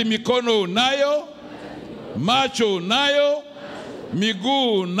wakati mikono unayo, macho unayo,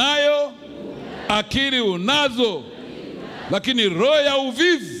 miguu unayo, akili unazo, lakini roho ya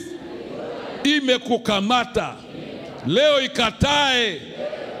uvivu imekukamata. Leo ikatae.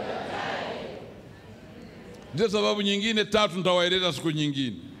 Ndio sababu nyingine 3 nitawaeleza siku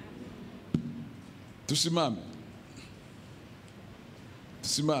nyingine. Tusimame.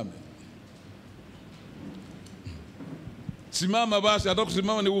 Simama basi, hata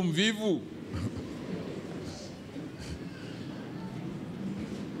kusimama ni mvivu.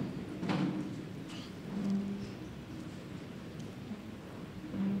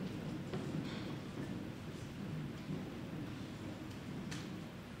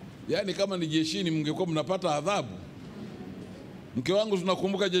 Yaani kama ni jeshini mngekuwa mnapata adhabu. Mke wangu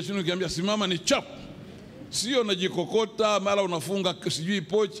tunakumbuka jeshini ukiambia simama ni chap. Sio unajikokota mara unafunga sijui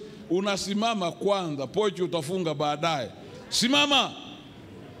pochi, unasimama kwanza, pochi utafunga baadaye. Simama.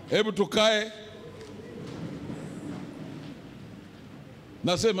 Hebu tukae.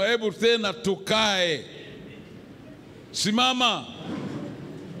 Nasema hebu tena tukae. Simama.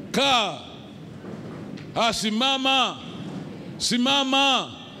 Kaa. Simama.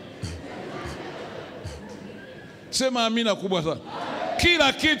 Simama. Sema amina kubwa sana.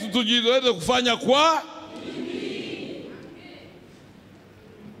 Kila kitu tujizoeze kufanya kwa bidii.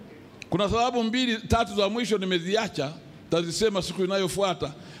 Kuna sababu 2-3 za mwisho nimeziacha, tazisema siku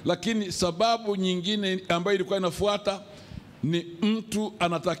inayofuata, lakini sababu nyingine ambayo ilikuwa inafuata ni mtu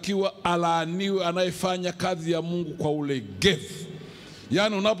anatakiwa alaaniwe anayefanya kazi ya Mungu kwa ulegevu.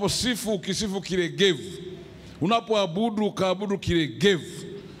 Yaani unaposifu ukisifu kilegevu, unapoabudu ukaabudu kilegevu,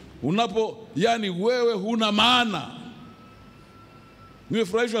 yani wewe huna maana.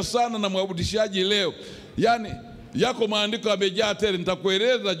 Nimefurahishwa sana na mwabudishaji leo. Yani yako maandiko yamejaa tele,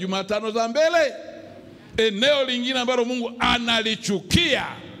 nitakueleza Jumatano za mbele. Eneo lingine ambalo Mungu analichukia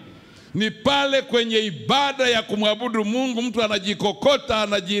ni pale kwenye ibada ya kumwabudu Mungu mtu anajikokota,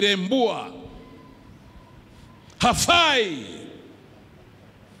 anajirembua. Hafai.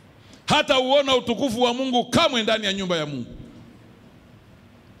 Hata uona utukufu wa Mungu kamwe ndani ya nyumba ya Mungu.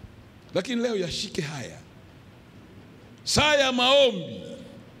 Lakini leo yashike haya. Saa ya maombi.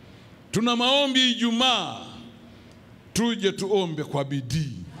 Tuna maombi Ijumaa. Tuje tuombe kwa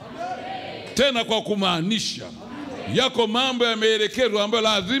bidii. Tena kwa kumaanisha. Yako mambo yameelekezwa ambayo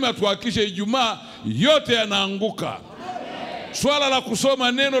lazima tuhakikishe Ijumaa yote yanaanguka. Swala la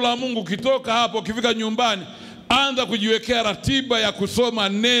kusoma neno la Mungu, kitoka hapo ukifika nyumbani, anza kujiwekea ratiba ya kusoma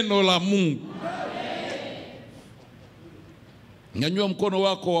neno la Mungu. Nyanyua mkono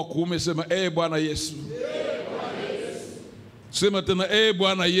wako wa kuume, sema Bwana Yesu. Sema tena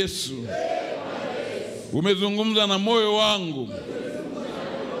Bwana Yesu. Umezungumza na moyo wangu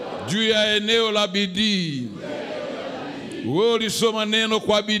juu ya eneo la bidii. Wewe ulisoma neno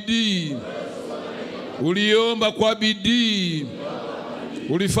kwa bidii, uliomba kwa bidii,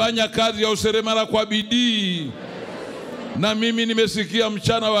 ulifanya kazi ya useremala kwa bidii. Na mimi nimesikia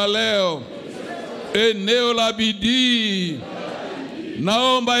mchana wa leo eneo la bidii.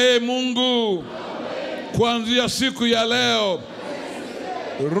 Naomba Mungu kuanzia siku ya leo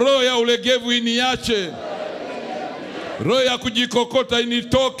roho ya ulegevu iniache, roho ya kujikokota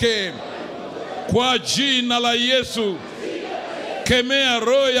initoke kwa jina la Yesu. Kemea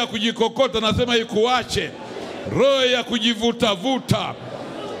roho ya kujikokota, nasema ikuache. Roho ya kujivuta vuta,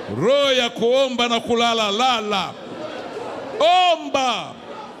 roho ya kuomba na kulala lala. Omba.